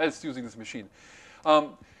else using this machine.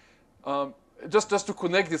 Just to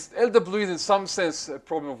connect this, LWE is in some sense a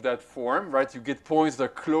problem of that form, right? You get points that are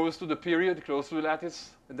close to the period, close to the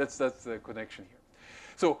lattice, and that's the connection here.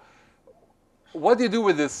 So what do you do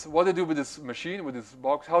with this? What do you do with this machine, with this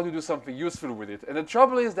box? How do you do something useful with it? And the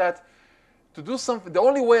trouble is that to do something, the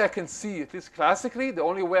only way I can see, at least classically, the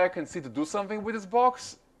only way I can see to do something with this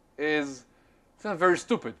box is it's not very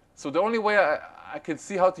stupid. So the only way I can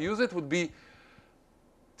see how to use it would be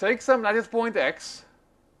take some lattice point x,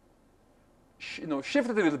 shift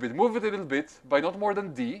it a little bit, move it a little bit by not more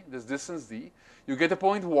than d, this distance d. You get a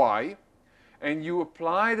point y, and you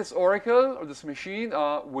apply this oracle or this machine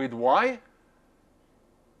with y.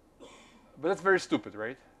 But that's very stupid,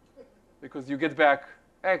 right? Because you get back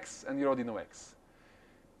x, and you already know x.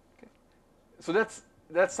 Okay. So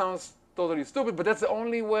that sounds totally stupid, but that's the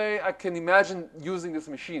only way I can imagine using this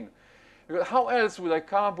machine. Because how else would I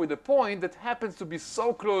come up with a point that happens to be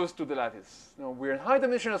so close to the lattice? We're in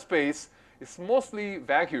high-dimensional space. It's mostly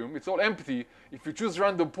vacuum. It's all empty. If you choose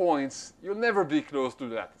random points, you'll never be close to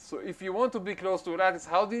the lattice. So if you want to be close to the lattice,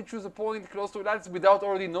 how do you choose a point close to the lattice without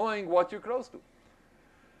already knowing what you're close to?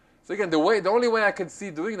 So again, the only way I can see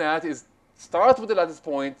doing that is start with the lattice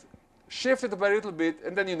point, shift it by a little bit,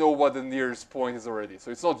 and then you know what the nearest point is already. So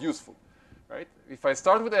it's not useful, right? If I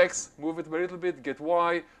start with x, move it by a little bit, get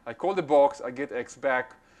y, I call the box, I get x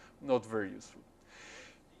back, not very useful.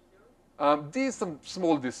 D is some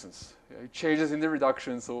small distance. Yeah, it changes in the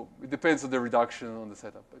reduction, so it depends on the reduction on the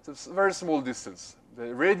setup. It's a very small distance.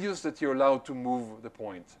 The radius that you're allowed to move the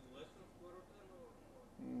point. Less than square root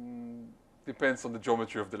L or more? Depends on the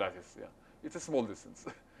geometry of the lattice. Yeah, it's a small distance.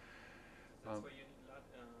 That's why you need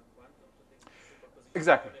quantum to take superposition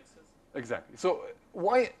Exactly. connexes. Exactly. So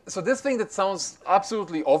why? So this thing that sounds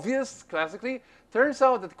absolutely obvious classically turns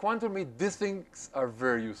out that quantumly these things are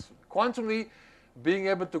very useful. Quantumly, being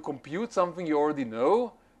able to compute something you already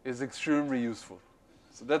know is extremely useful.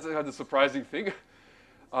 So that's kind of the surprising thing.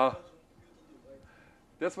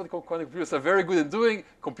 That's what quantum computers are very good at doing,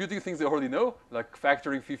 computing things they already know, like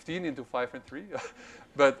factoring 15 into 5 and 3.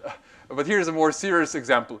 but here's a more serious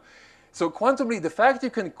example. So quantumly, the fact you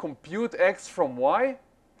can compute x from y,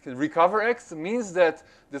 can recover x, means that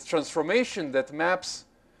this transformation that maps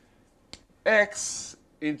x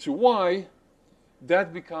into y,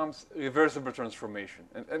 that becomes a reversible transformation.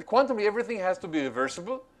 And quantumly, everything has to be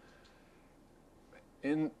reversible.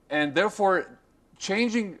 And therefore,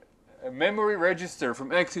 changing a memory register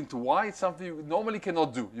from x into y is something you normally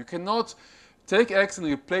cannot do. You cannot take x and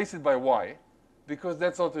replace it by y, because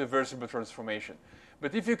that's not a reversible transformation.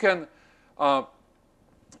 But if you can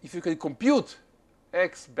compute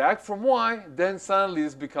x back from y, then suddenly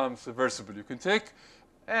this becomes reversible. You can take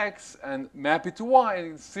x and map it to y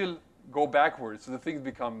and still go backwards, so the thing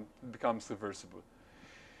becomes reversible.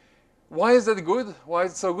 Why is that good? Why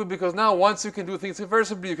is it so good? Because now once you can do things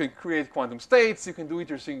reversibly, you can create quantum states, you can do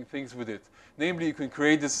interesting things with it. Namely, you can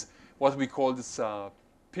create this, what we call this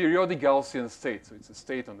periodic Gaussian state. So it's a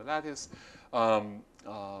state on the lattice.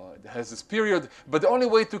 It has this period. But the only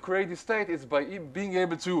way to create this state is by being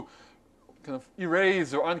able to kind of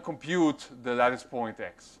erase or uncompute the lattice point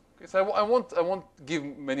x. Okay, so I won't give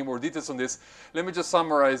many more details on this. Let me just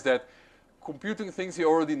summarize that computing things you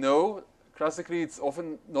already know, classically, it's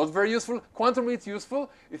often not very useful. Quantumly, it's useful.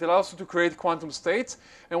 It allows you to create quantum states.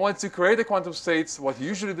 And once you create the quantum states, what you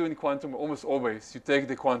usually do in quantum, almost always, you take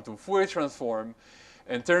the quantum Fourier transform.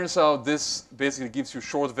 And turns out this basically gives you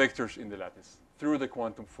short vectors in the lattice through the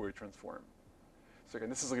quantum Fourier transform. So again,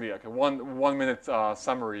 this is really like a one-minute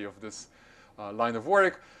summary of this line of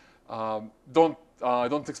work. I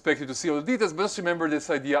don't expect you to see all the details, but just remember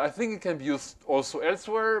this idea. I think it can be used also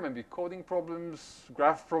elsewhere, maybe coding problems,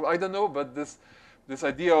 graph problems, I don't know, but this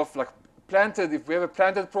idea of like planted, if we have a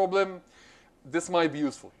planted problem, this might be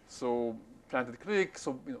useful. So planted click,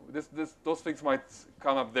 so those things might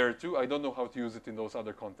come up there too. I don't know how to use it in those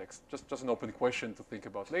other contexts. Just an open question to think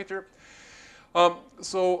about later.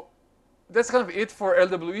 So that's kind of it for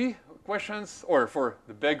LWE questions, or for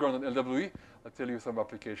the background on LWE. I'll tell you some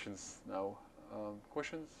applications now.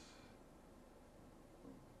 Questions?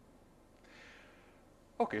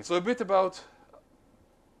 Okay, so a bit about,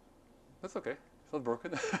 that's okay, it's not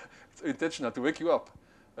broken. It's intentional to wake you up.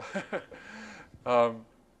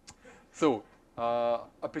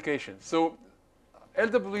 Applications. So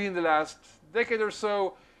LWE in the last decade or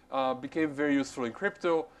so became very useful in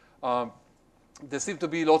crypto. There seem to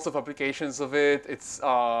be lots of applications of it. It's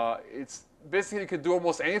basically you can do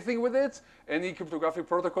almost anything with it. Any cryptographic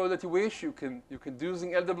protocol that you wish, you can do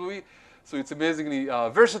using LWE. So it's amazingly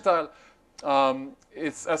versatile.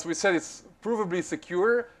 It's, as we said, it's provably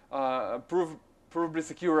secure. Provably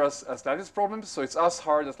secure as lattice problems. So it's as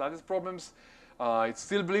hard as lattice problems. It's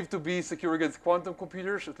still believed to be secure against quantum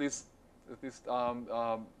computers. At least it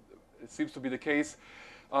seems to be the case.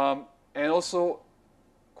 And also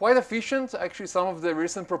quite efficient. Actually, some of the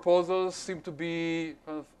recent proposals seem to be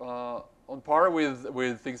kind of on par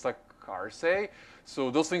with things like RSA. So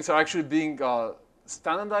those things are actually being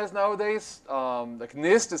standardized nowadays. Like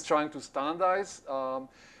NIST is trying to standardize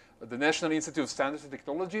the National Institute of Standards and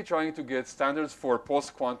Technology, trying to get standards for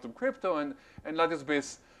post-quantum crypto, and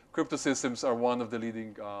lattice-based crypto systems are one of the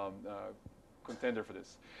leading contender for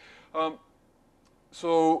this.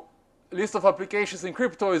 So list of applications in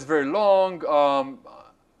crypto is very long.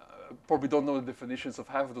 Probably don't know the definitions of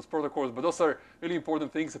half of those protocols, but those are really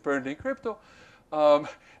important things apparently in crypto.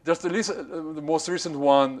 Just the most recent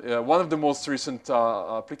one, one of the most recent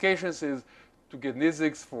applications is to get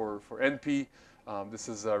NISIX for NP. This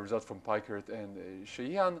is a result from Pikert and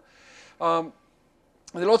Sheehan. There are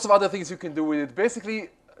lots of other things you can do with it. Basically,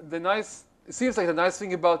 it seems like the nice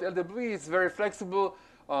thing about LWE is very flexible.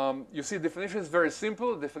 You see, the definition is very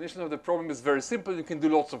simple. The definition of the problem is very simple. You can do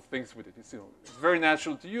lots of things with it. It's very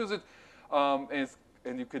natural to use it,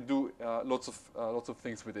 and you can do lots of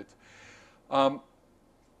things with it. Um,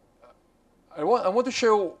 I want to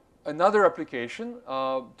show another application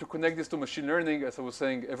to connect this to machine learning. As I was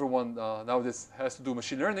saying, everyone nowadays has to do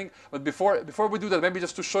machine learning. But before we do that, maybe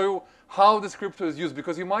just to show you how this crypto is used,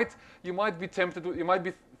 because you might be tempted to, you might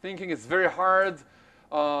be thinking it's very hard.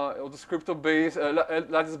 This crypto-based,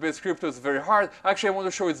 lattice-based crypto is very hard. Actually, I want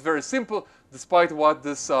to show it's very simple, despite what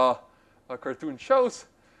this cartoon shows.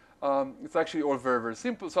 It's actually all very, very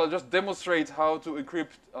simple. So I'll just demonstrate how to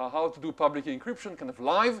encrypt, how to do public key encryption kind of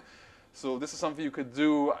live. So this is something you could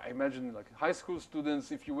do, I imagine, like high school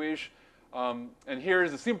students, if you wish. And here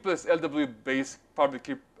is the simplest LWE-based public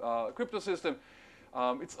key crypto system.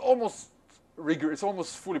 It's almost rigorous. It's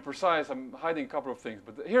almost fully precise. I'm hiding a couple of things,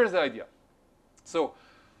 but here's the idea. So,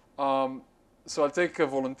 so I'll take a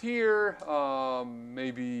volunteer.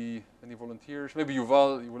 Maybe any volunteers? Maybe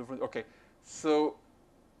Yuval. Okay. So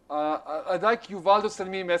I'd like Yuval to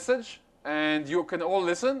send me a message, and you can all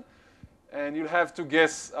listen. And you'll have to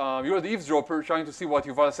guess. You're the eavesdropper trying to see what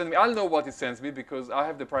Yuval sends me. I'll know what he sends me because I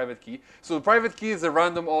have the private key. So the private key is a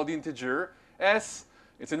random odd integer s.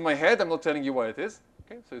 It's in my head. I'm not telling you what it is.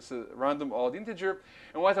 Okay, so it's a random odd integer.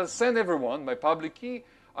 And what I'll send everyone, my public key,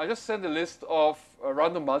 I just send a list of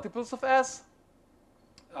random multiples of s.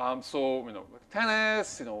 So like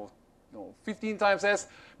 10s, 15 times s.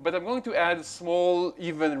 But I'm going to add a small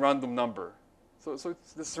even random number. So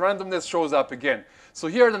this randomness shows up again. So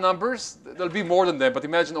here are the numbers. There'll be more than them, but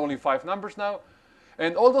imagine only 5 numbers now.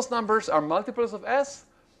 And all those numbers are multiples of s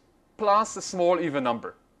plus a small even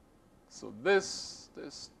number. So this,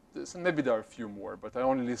 and maybe there are a few more, but I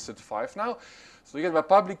only listed 5 now. So you get my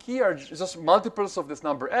public key are just multiples of this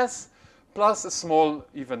number s plus a small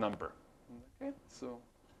even number. Okay, so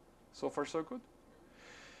far so good.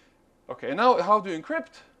 Okay, and now how do you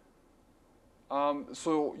encrypt?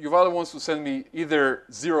 So Yuval wants to send me either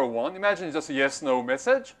 0, 1. Imagine it's just a yes/no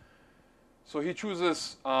message. So he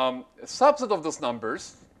chooses a subset of those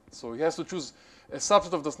numbers. So he has to choose a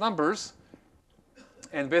subset of those numbers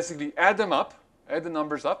and basically add them up, add the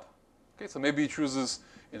numbers up. Okay, so maybe he chooses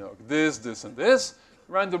this, and this.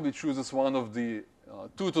 Randomly chooses one of the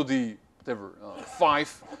 2 to the whatever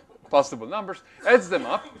 5 possible numbers, adds them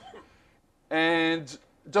up, and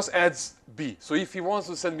just adds b. So if he wants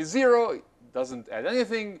to send me 0, doesn't add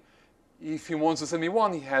anything. If he wants to send me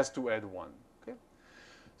 1, he has to add 1. Okay?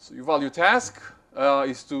 So your value task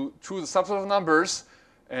is to choose a subset of numbers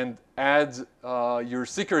and add your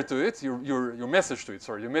secret to it, your message to it.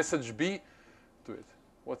 Sorry, your message b to it.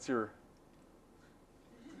 What's your?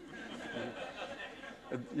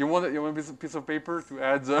 You want a piece of paper to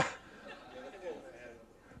add?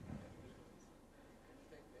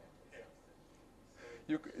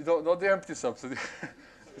 You not the empty subset.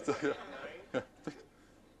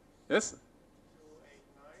 Yes?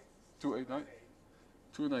 289?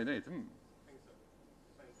 298.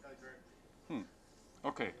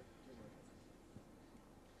 Okay.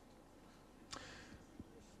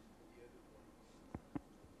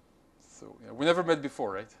 So yeah, we never met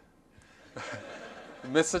before, right? The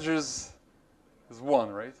messages is 1,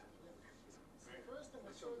 right?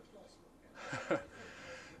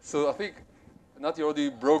 So I think Nati already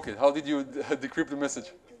broke it. How did you decrypt the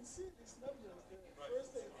message?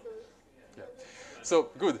 Yeah. So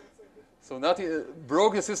good. So Nati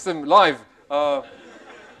broke the system live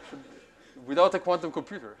without a quantum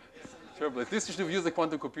computer. Terrible. At least you should have used a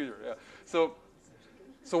quantum computer. Yeah. So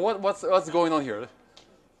what's going on here?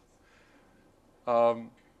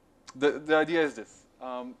 The idea is this.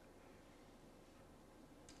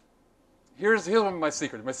 Here's my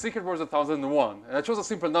secret. My secret was 1001, and I chose a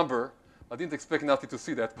simple number. I didn't expect Nati to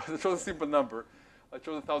see that, but I chose a simple number. I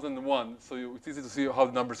chose 1001, so it's easy to see how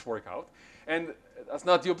the numbers work out. And as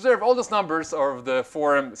Nati observed, all those numbers are of the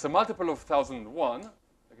form, it's a multiple of 1001. Like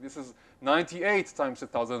this is 98 times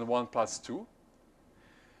 1001 plus 2.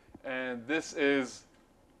 And this is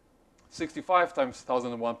 65 times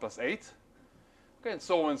 1001 plus 8. Okay, and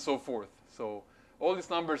so on and so forth. So all these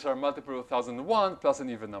numbers are multiple of 1001 plus an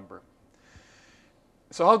even number.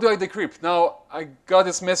 So how do I decrypt? Now, I got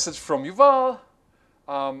this message from Yuval.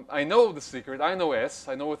 I know the secret. I know S.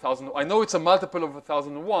 I know 1000. I know it's a multiple of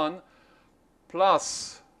 1001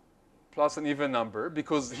 plus an even number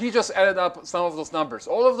because he just added up some of those numbers.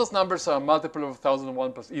 All of those numbers are a multiple of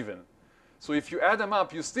 1001 plus even. So if you add them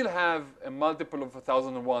up, you still have a multiple of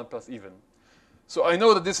 1001 plus even. So I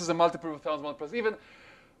know that this is a multiple of 1001 plus even,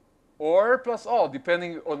 or plus odd,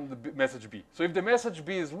 depending on the message B. So if the message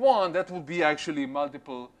B is 1, that will be actually a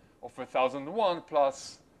multiple of 1001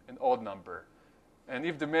 plus an odd number. And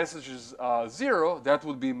if the message is 0, that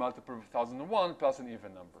would be a multiple of 1001 plus an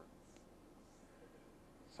even number.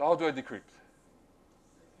 So how do I decrypt?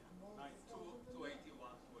 9, 2,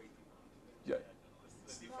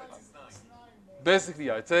 basically,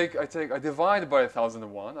 I divide by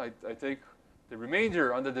 1001. I take the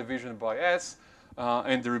remainder under division by s,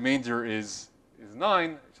 and the remainder is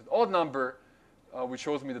 9. It's an odd number, which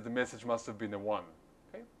shows me that the message must have been a 1.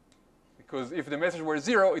 Okay? Because if the message were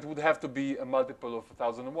 0, it would have to be a multiple of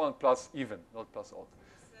 1001 plus even, not plus odd.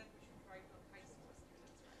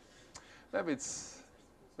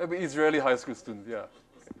 Maybe Israeli high school student, yeah.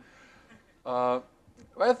 Okay.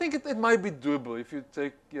 But I think it might be doable if you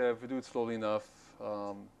if you do it slowly enough.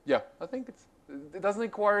 Yeah, I think it doesn't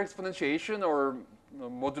require exponentiation or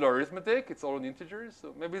modular arithmetic. It's all in integers,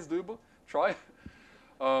 so maybe it's doable. Try.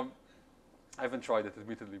 I haven't tried it,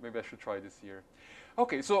 admittedly. Maybe I should try this year.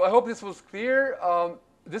 Okay, so I hope this was clear.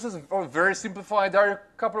 This is very simplified. There are a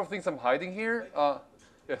couple of things I'm hiding here.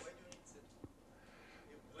 Yes.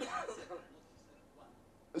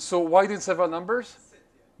 So why did several numbers?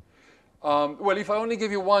 Well, if I only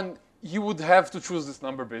give you one, you would have to choose this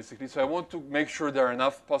number, basically. So I want to make sure there are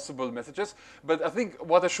enough possible messages. But I think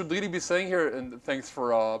what I should really be saying here, and thanks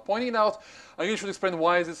for pointing it out, I really should explain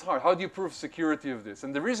why is this hard. How do you prove security of this?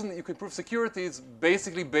 And the reason you can prove security is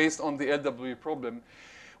basically based on the LWE problem.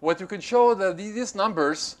 What you can show that these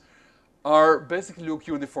numbers are basically look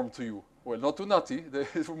uniform to you. Well, not too nutty.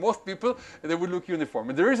 For most people, they would look uniform.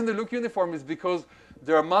 And the reason they look uniform is because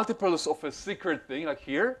there are multiples of a secret thing, like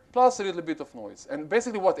here, plus a little bit of noise. And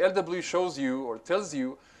basically what LWE shows you or tells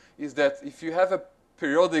you is that if you have a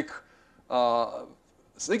periodic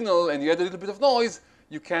signal and you add a little bit of noise,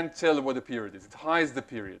 you can't tell what the period is. It hides the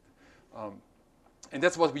period. And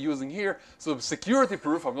that's what we're using here. So the security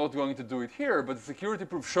proof, I'm not going to do it here, but the security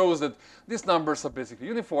proof shows that these numbers are basically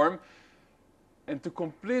uniform. And to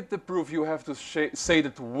complete the proof, you have to say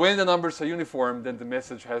that when the numbers are uniform, then the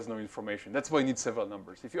message has no information. That's why you need several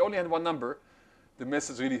numbers. If you only had one number, the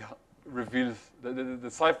message really reveals, the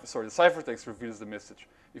ciphertext reveals the message,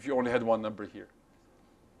 if you only had one number here.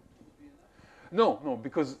 No,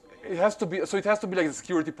 because it has to be, so it has to be like the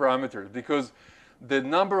security parameter, because the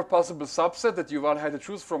number of possible subset that you've all had to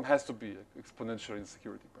choose from has to be exponential in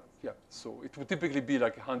security parameter. Yeah, so it would typically be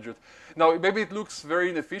like 100. Now, maybe it looks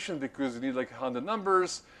very inefficient because you need like 100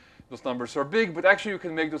 numbers. Those numbers are big, but actually you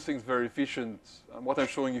can make those things very efficient. What I'm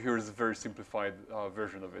showing you here is a very simplified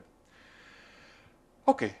version of it.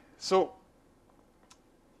 Okay, so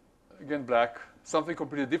again, black, something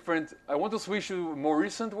completely different. I want to switch to more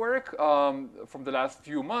recent work from the last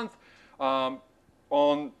few months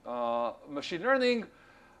on machine learning,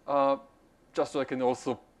 just so I can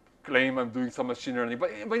also claim I'm doing some machine learning.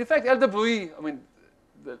 But in fact, LWE, I mean,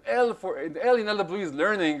 the L in LWE is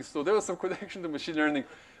learning, so there was some connection to machine learning,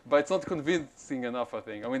 but it's not convincing enough, I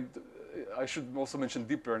think. I mean, I should also mention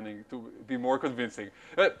deep learning to be more convincing.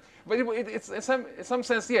 But it's in some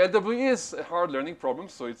sense, yeah, LWE is a hard learning problem,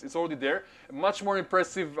 so it's already there. A much more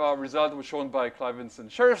impressive result was shown by Clivens and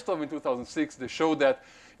Sherstov in 2006. They showed that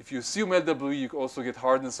if you assume LWE, you also get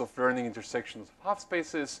hardness of learning intersections of half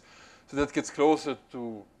spaces. So that gets closer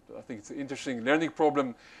to, I think it's an interesting learning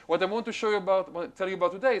problem. What I want to show you about, tell you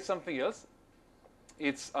about today is something else.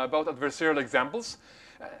 It's about adversarial examples.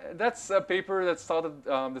 That's a paper that started,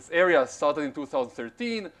 this area started in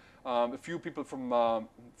 2013. A few people from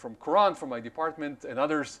Quran, from my department, and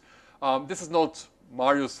others. This is not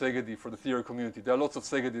Mario Szegedy for the theory community. There are lots of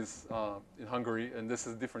Szegedys in Hungary, and this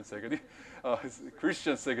is a different Szegedy. It's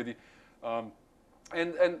Christian Szegedy.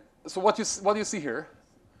 And so what you see here,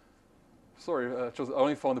 sorry, I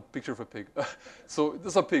only found a picture of a pig. So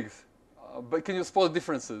these are pigs. But can you spot the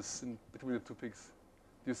differences between the two pigs?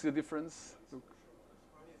 Do you see a difference? Look.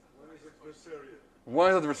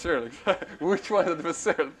 One is adversarial. Which one is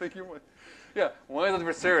adversarial? Thank you. Yeah, one is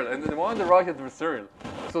adversarial, and the one on the right is adversarial.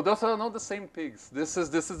 So those are not the same pigs. This is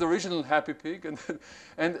the original happy pig,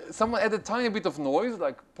 and someone added a tiny bit of noise,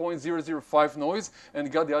 like 0.005 noise,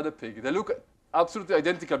 and got the other pig. They look absolutely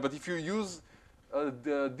identical, but if you use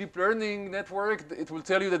the deep learning network, it will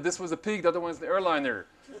tell you that this was a pig, the other one is the airliner.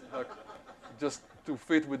 Just to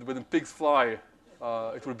fit with when pigs fly,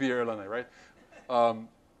 it will be airliner, right?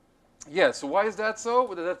 Yeah, so why is that so?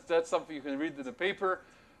 Well, that's something you can read in the paper.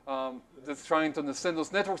 That's trying to understand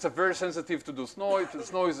those networks are very sensitive to this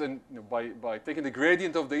noise, and by taking the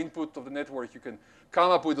gradient of the input of the network, you can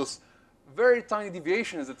come up with those very tiny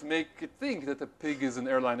deviations that make it think that a pig is an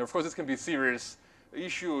airliner. Of course, this can be a serious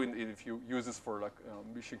issue if you use this for like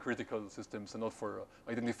mission critical systems and not for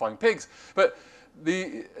identifying pigs. But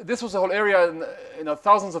this was a whole area, and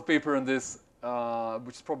thousands of papers on this,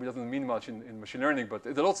 which probably doesn't mean much in machine learning, but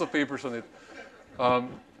there are lots of papers on it.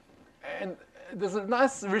 And there's a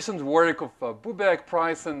nice recent work of Bubeck,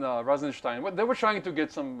 Price, and Rosenstein. They were trying to get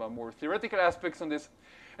some more theoretical aspects on this.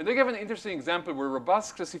 And they gave an interesting example where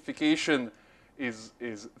robust classification is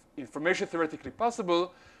information theoretically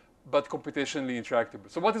possible, but computationally intractable.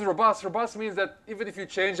 So what is robust? Robust means that even if you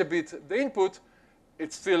change a bit the input,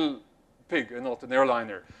 it's still pig and not an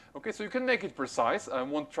airliner. Okay, so you can make it precise. I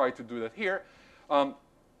won't try to do that here.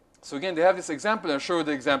 So again, they have this example. I'll show you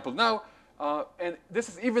the example now. And this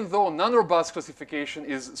is even though non-robust classification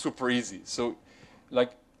is super easy. So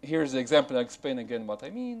like here's the example. I'll explain again what I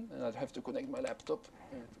mean. And I'll have to connect my laptop.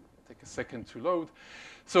 Take a second to load.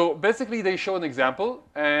 So basically, they show an example.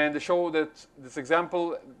 And they show that this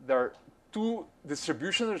example, there are two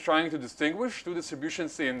distributions they're trying to distinguish, two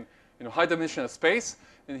distributions in high-dimensional space.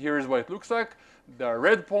 And here's what it looks like. There are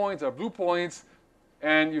red points, there are blue points,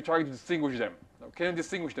 and you're trying to distinguish them. Now, can you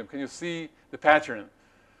distinguish them? Can you see the pattern?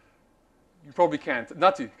 You probably can't.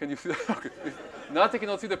 Nati, can you see that? Okay. Nati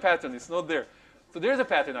cannot see the pattern. It's not there. So there's a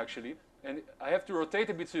pattern, actually. And I have to rotate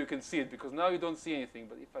a bit so you can see it, because now you don't see anything.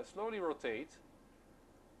 But if I slowly rotate,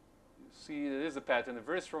 you see there is a pattern, a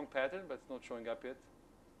very strong pattern, but it's not showing up yet.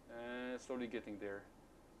 And slowly getting there.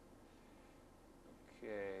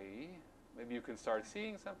 Okay. Maybe you can start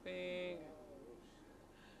seeing something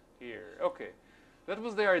here. Okay. That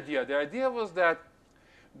was their idea. The idea was that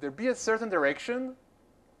there be a certain direction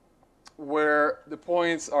where the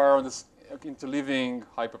points are on this interleaving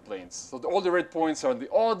hyperplanes. So all the red points are in the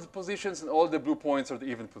odd positions and all the blue points are the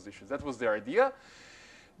even positions. That was their idea.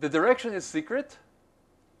 The direction is secret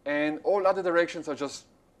and all other directions are just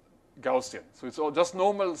Gaussian. So it's all just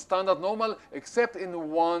normal, standard normal, except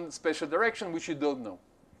in one special direction which you don't know.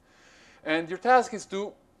 And your task is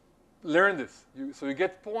to learn this. So you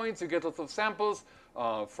get points, you get lots of samples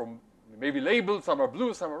from maybe labeled, some are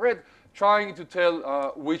blue, some are red, trying to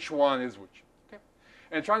tell which one is which. Okay?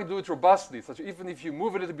 And trying to do it robustly, such even if you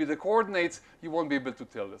move a little bit the coordinates, you won't be able to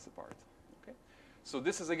tell this apart. Okay? So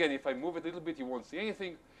this is, again, if I move it a little bit, you won't see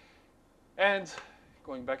anything. And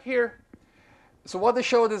going back here, so what they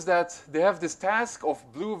showed is that they have this task of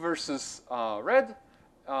blue versus red,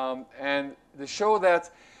 and they show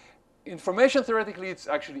that information theoretically, it's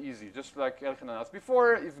actually easy. Just like Elchanan asked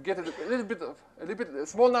before, if you get a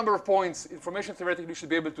small number of points, information theoretically you should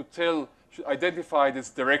be able to tell, should identify this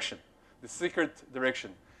direction, the secret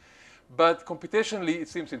direction. But computationally, it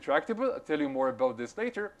seems intractable. I'll tell you more about this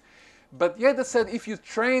later. But yet, they said if you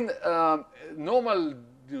train normal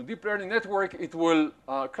deep learning network, it will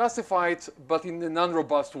classify it, but in a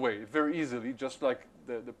non-robust way, very easily, just like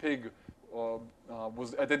the pig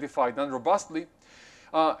was identified non-robustly.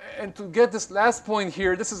 And to get this last point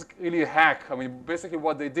here, this is really a hack. I mean, basically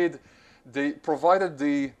what they did, they provided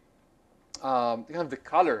the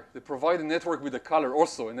color. They provide a network with a color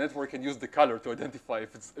also. A network can use the color to identify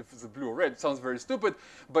if it's a blue or red. It sounds very stupid,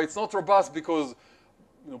 but it's not robust because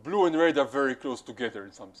blue and red are very close together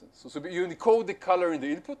in some sense. So you encode the color in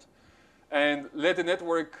the input and let the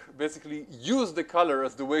network basically use the color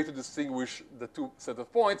as the way to distinguish the two set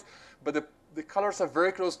of points. But the colors are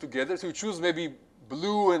very close together, so you choose maybe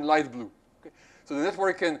blue and light blue. Okay? So the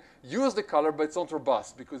network can use the color, but it's not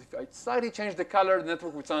robust, because if I slightly change the color, the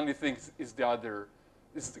network would suddenly think is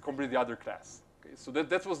completely the other class. Okay? So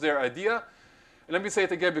that was their idea. And let me say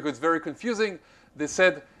it again because it's very confusing. They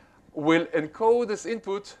said, we'll encode this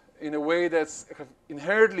input in a way that's kind of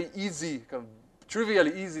inherently easy, kind of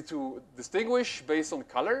trivially easy to distinguish based on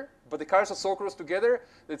color, but the colors are so close together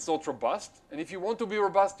that it's not robust. And if you want to be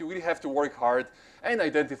robust, you really have to work hard and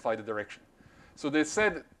identify the direction. So they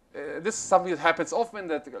said, this is something that happens often,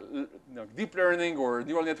 that deep learning or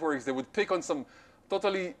neural networks, they would pick on some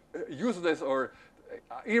totally useless or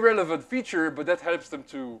irrelevant feature, but that helps them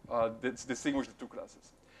to distinguish the two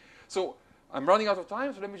classes. So I'm running out of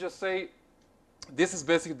time, so let me just say, this is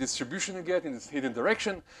basically the distribution you get in this hidden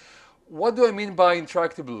direction. What do I mean by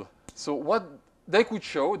intractable? So what they could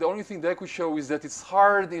show, the only thing they could show is that it's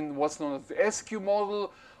hard in what's known as the SQ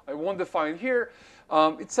model. I won't define here.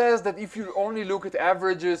 It says that if you only look at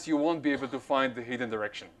averages, you won't be able to find the hidden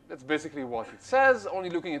direction. That's basically what it says, only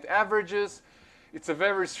looking at averages. It's a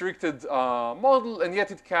very restricted model, and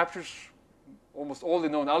yet it captures almost all the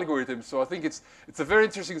known algorithms. So I think it's a very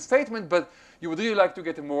interesting statement, but you would really like to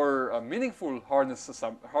get a more meaningful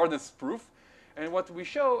hardness proof. And what we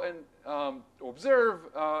show and observe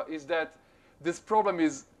is that this problem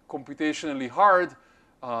is computationally hard,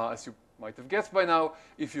 as you might have guessed by now.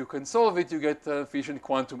 If you can solve it, you get an efficient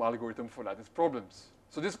quantum algorithm for lattice problems.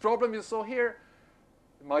 So this problem you saw here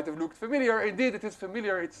might have looked familiar. Indeed, it is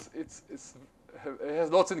familiar. It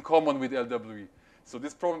has lots in common with LWE. So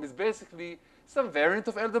this problem is basically some variant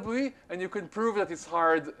of LWE, and you can prove that it's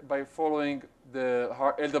hard by following the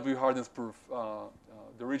LWE hardness proof,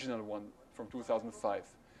 the original one from 2005.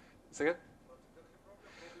 Second?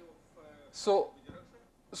 So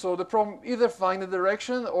So the problem, either find a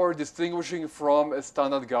direction or distinguishing from a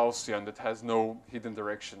standard Gaussian that has no hidden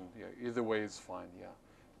direction. Yeah, either way is fine, yeah.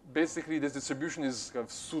 Basically, this distribution is kind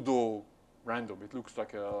of pseudo-random. It looks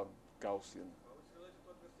like a Gaussian. How it's related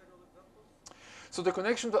to adversarial examples? So the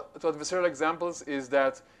connection to adversarial examples is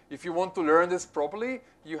that if you want to learn this properly,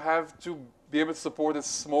 you have to be able to support a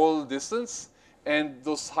small distance, and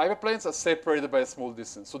those hyperplanes are separated by a small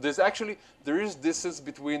distance. So there is distance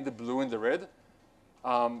between the blue and the red.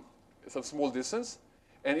 Some small distance.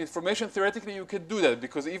 And information theoretically, you can do that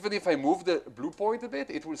because even if I move the blue point a bit,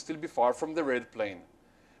 it will still be far from the red plane.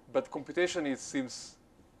 But computation, it seems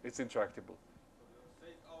it's intractable. So you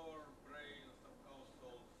say our brain somehow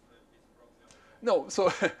solves this problem. No,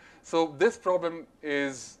 so this problem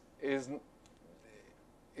is it's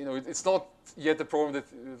not yet a problem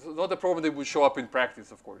it's not a problem that would show up in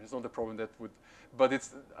practice, of course. It's not a problem that would, but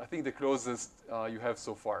it's I think the closest you have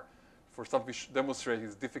so far for something demonstrating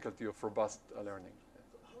the difficulty of robust learning.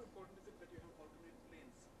 So how important is it that you have alternate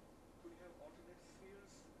planes? Could you have alternate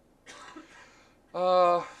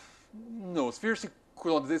spheres? No, spheres you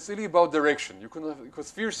could not. It's really about direction. You can because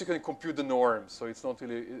spheres you can compute the norm, so it's not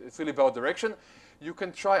really. It's really about direction. You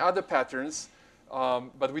can try other patterns,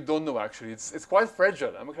 but we don't know actually. It's quite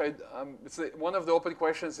fragile. One of the open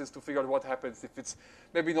questions is to figure out what happens if it's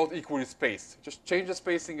maybe not equally spaced. Just change the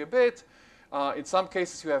spacing a bit. In some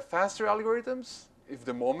cases, you have faster algorithms. If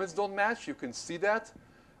the moments don't match, you can see that.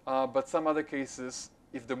 But some other cases,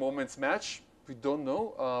 if the moments match, we don't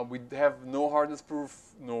know. We have no hardness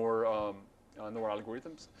proof nor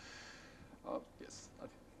algorithms. Yes. In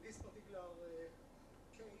this particular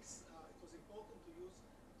case, it was important to use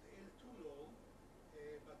the L2 norm,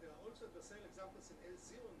 but there are also adversarial examples in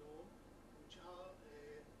L0 norm, which are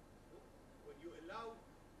when you allow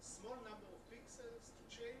small number of pixels to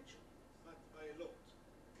change, but by a lot.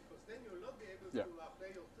 Because then you'll not be able to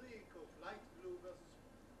play your trick of light blue versus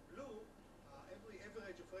blue. Every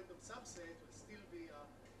average of random subset will still be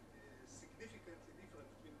significantly different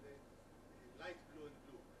between the light blue and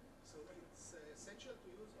blue. So it's essential to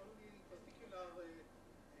use only particular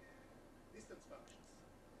distance functions.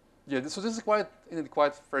 Yeah, so this is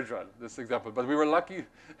quite fragile, this example. But we were lucky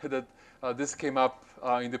that this came up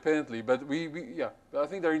independently. But I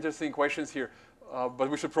think there are interesting questions here. But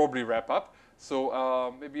we should probably wrap up.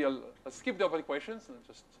 So maybe I'll skip the open questions and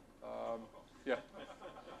just, yeah.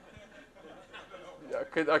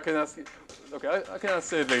 Yeah, I can ask you. Okay, I can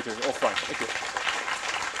answer it later offline. Thank you.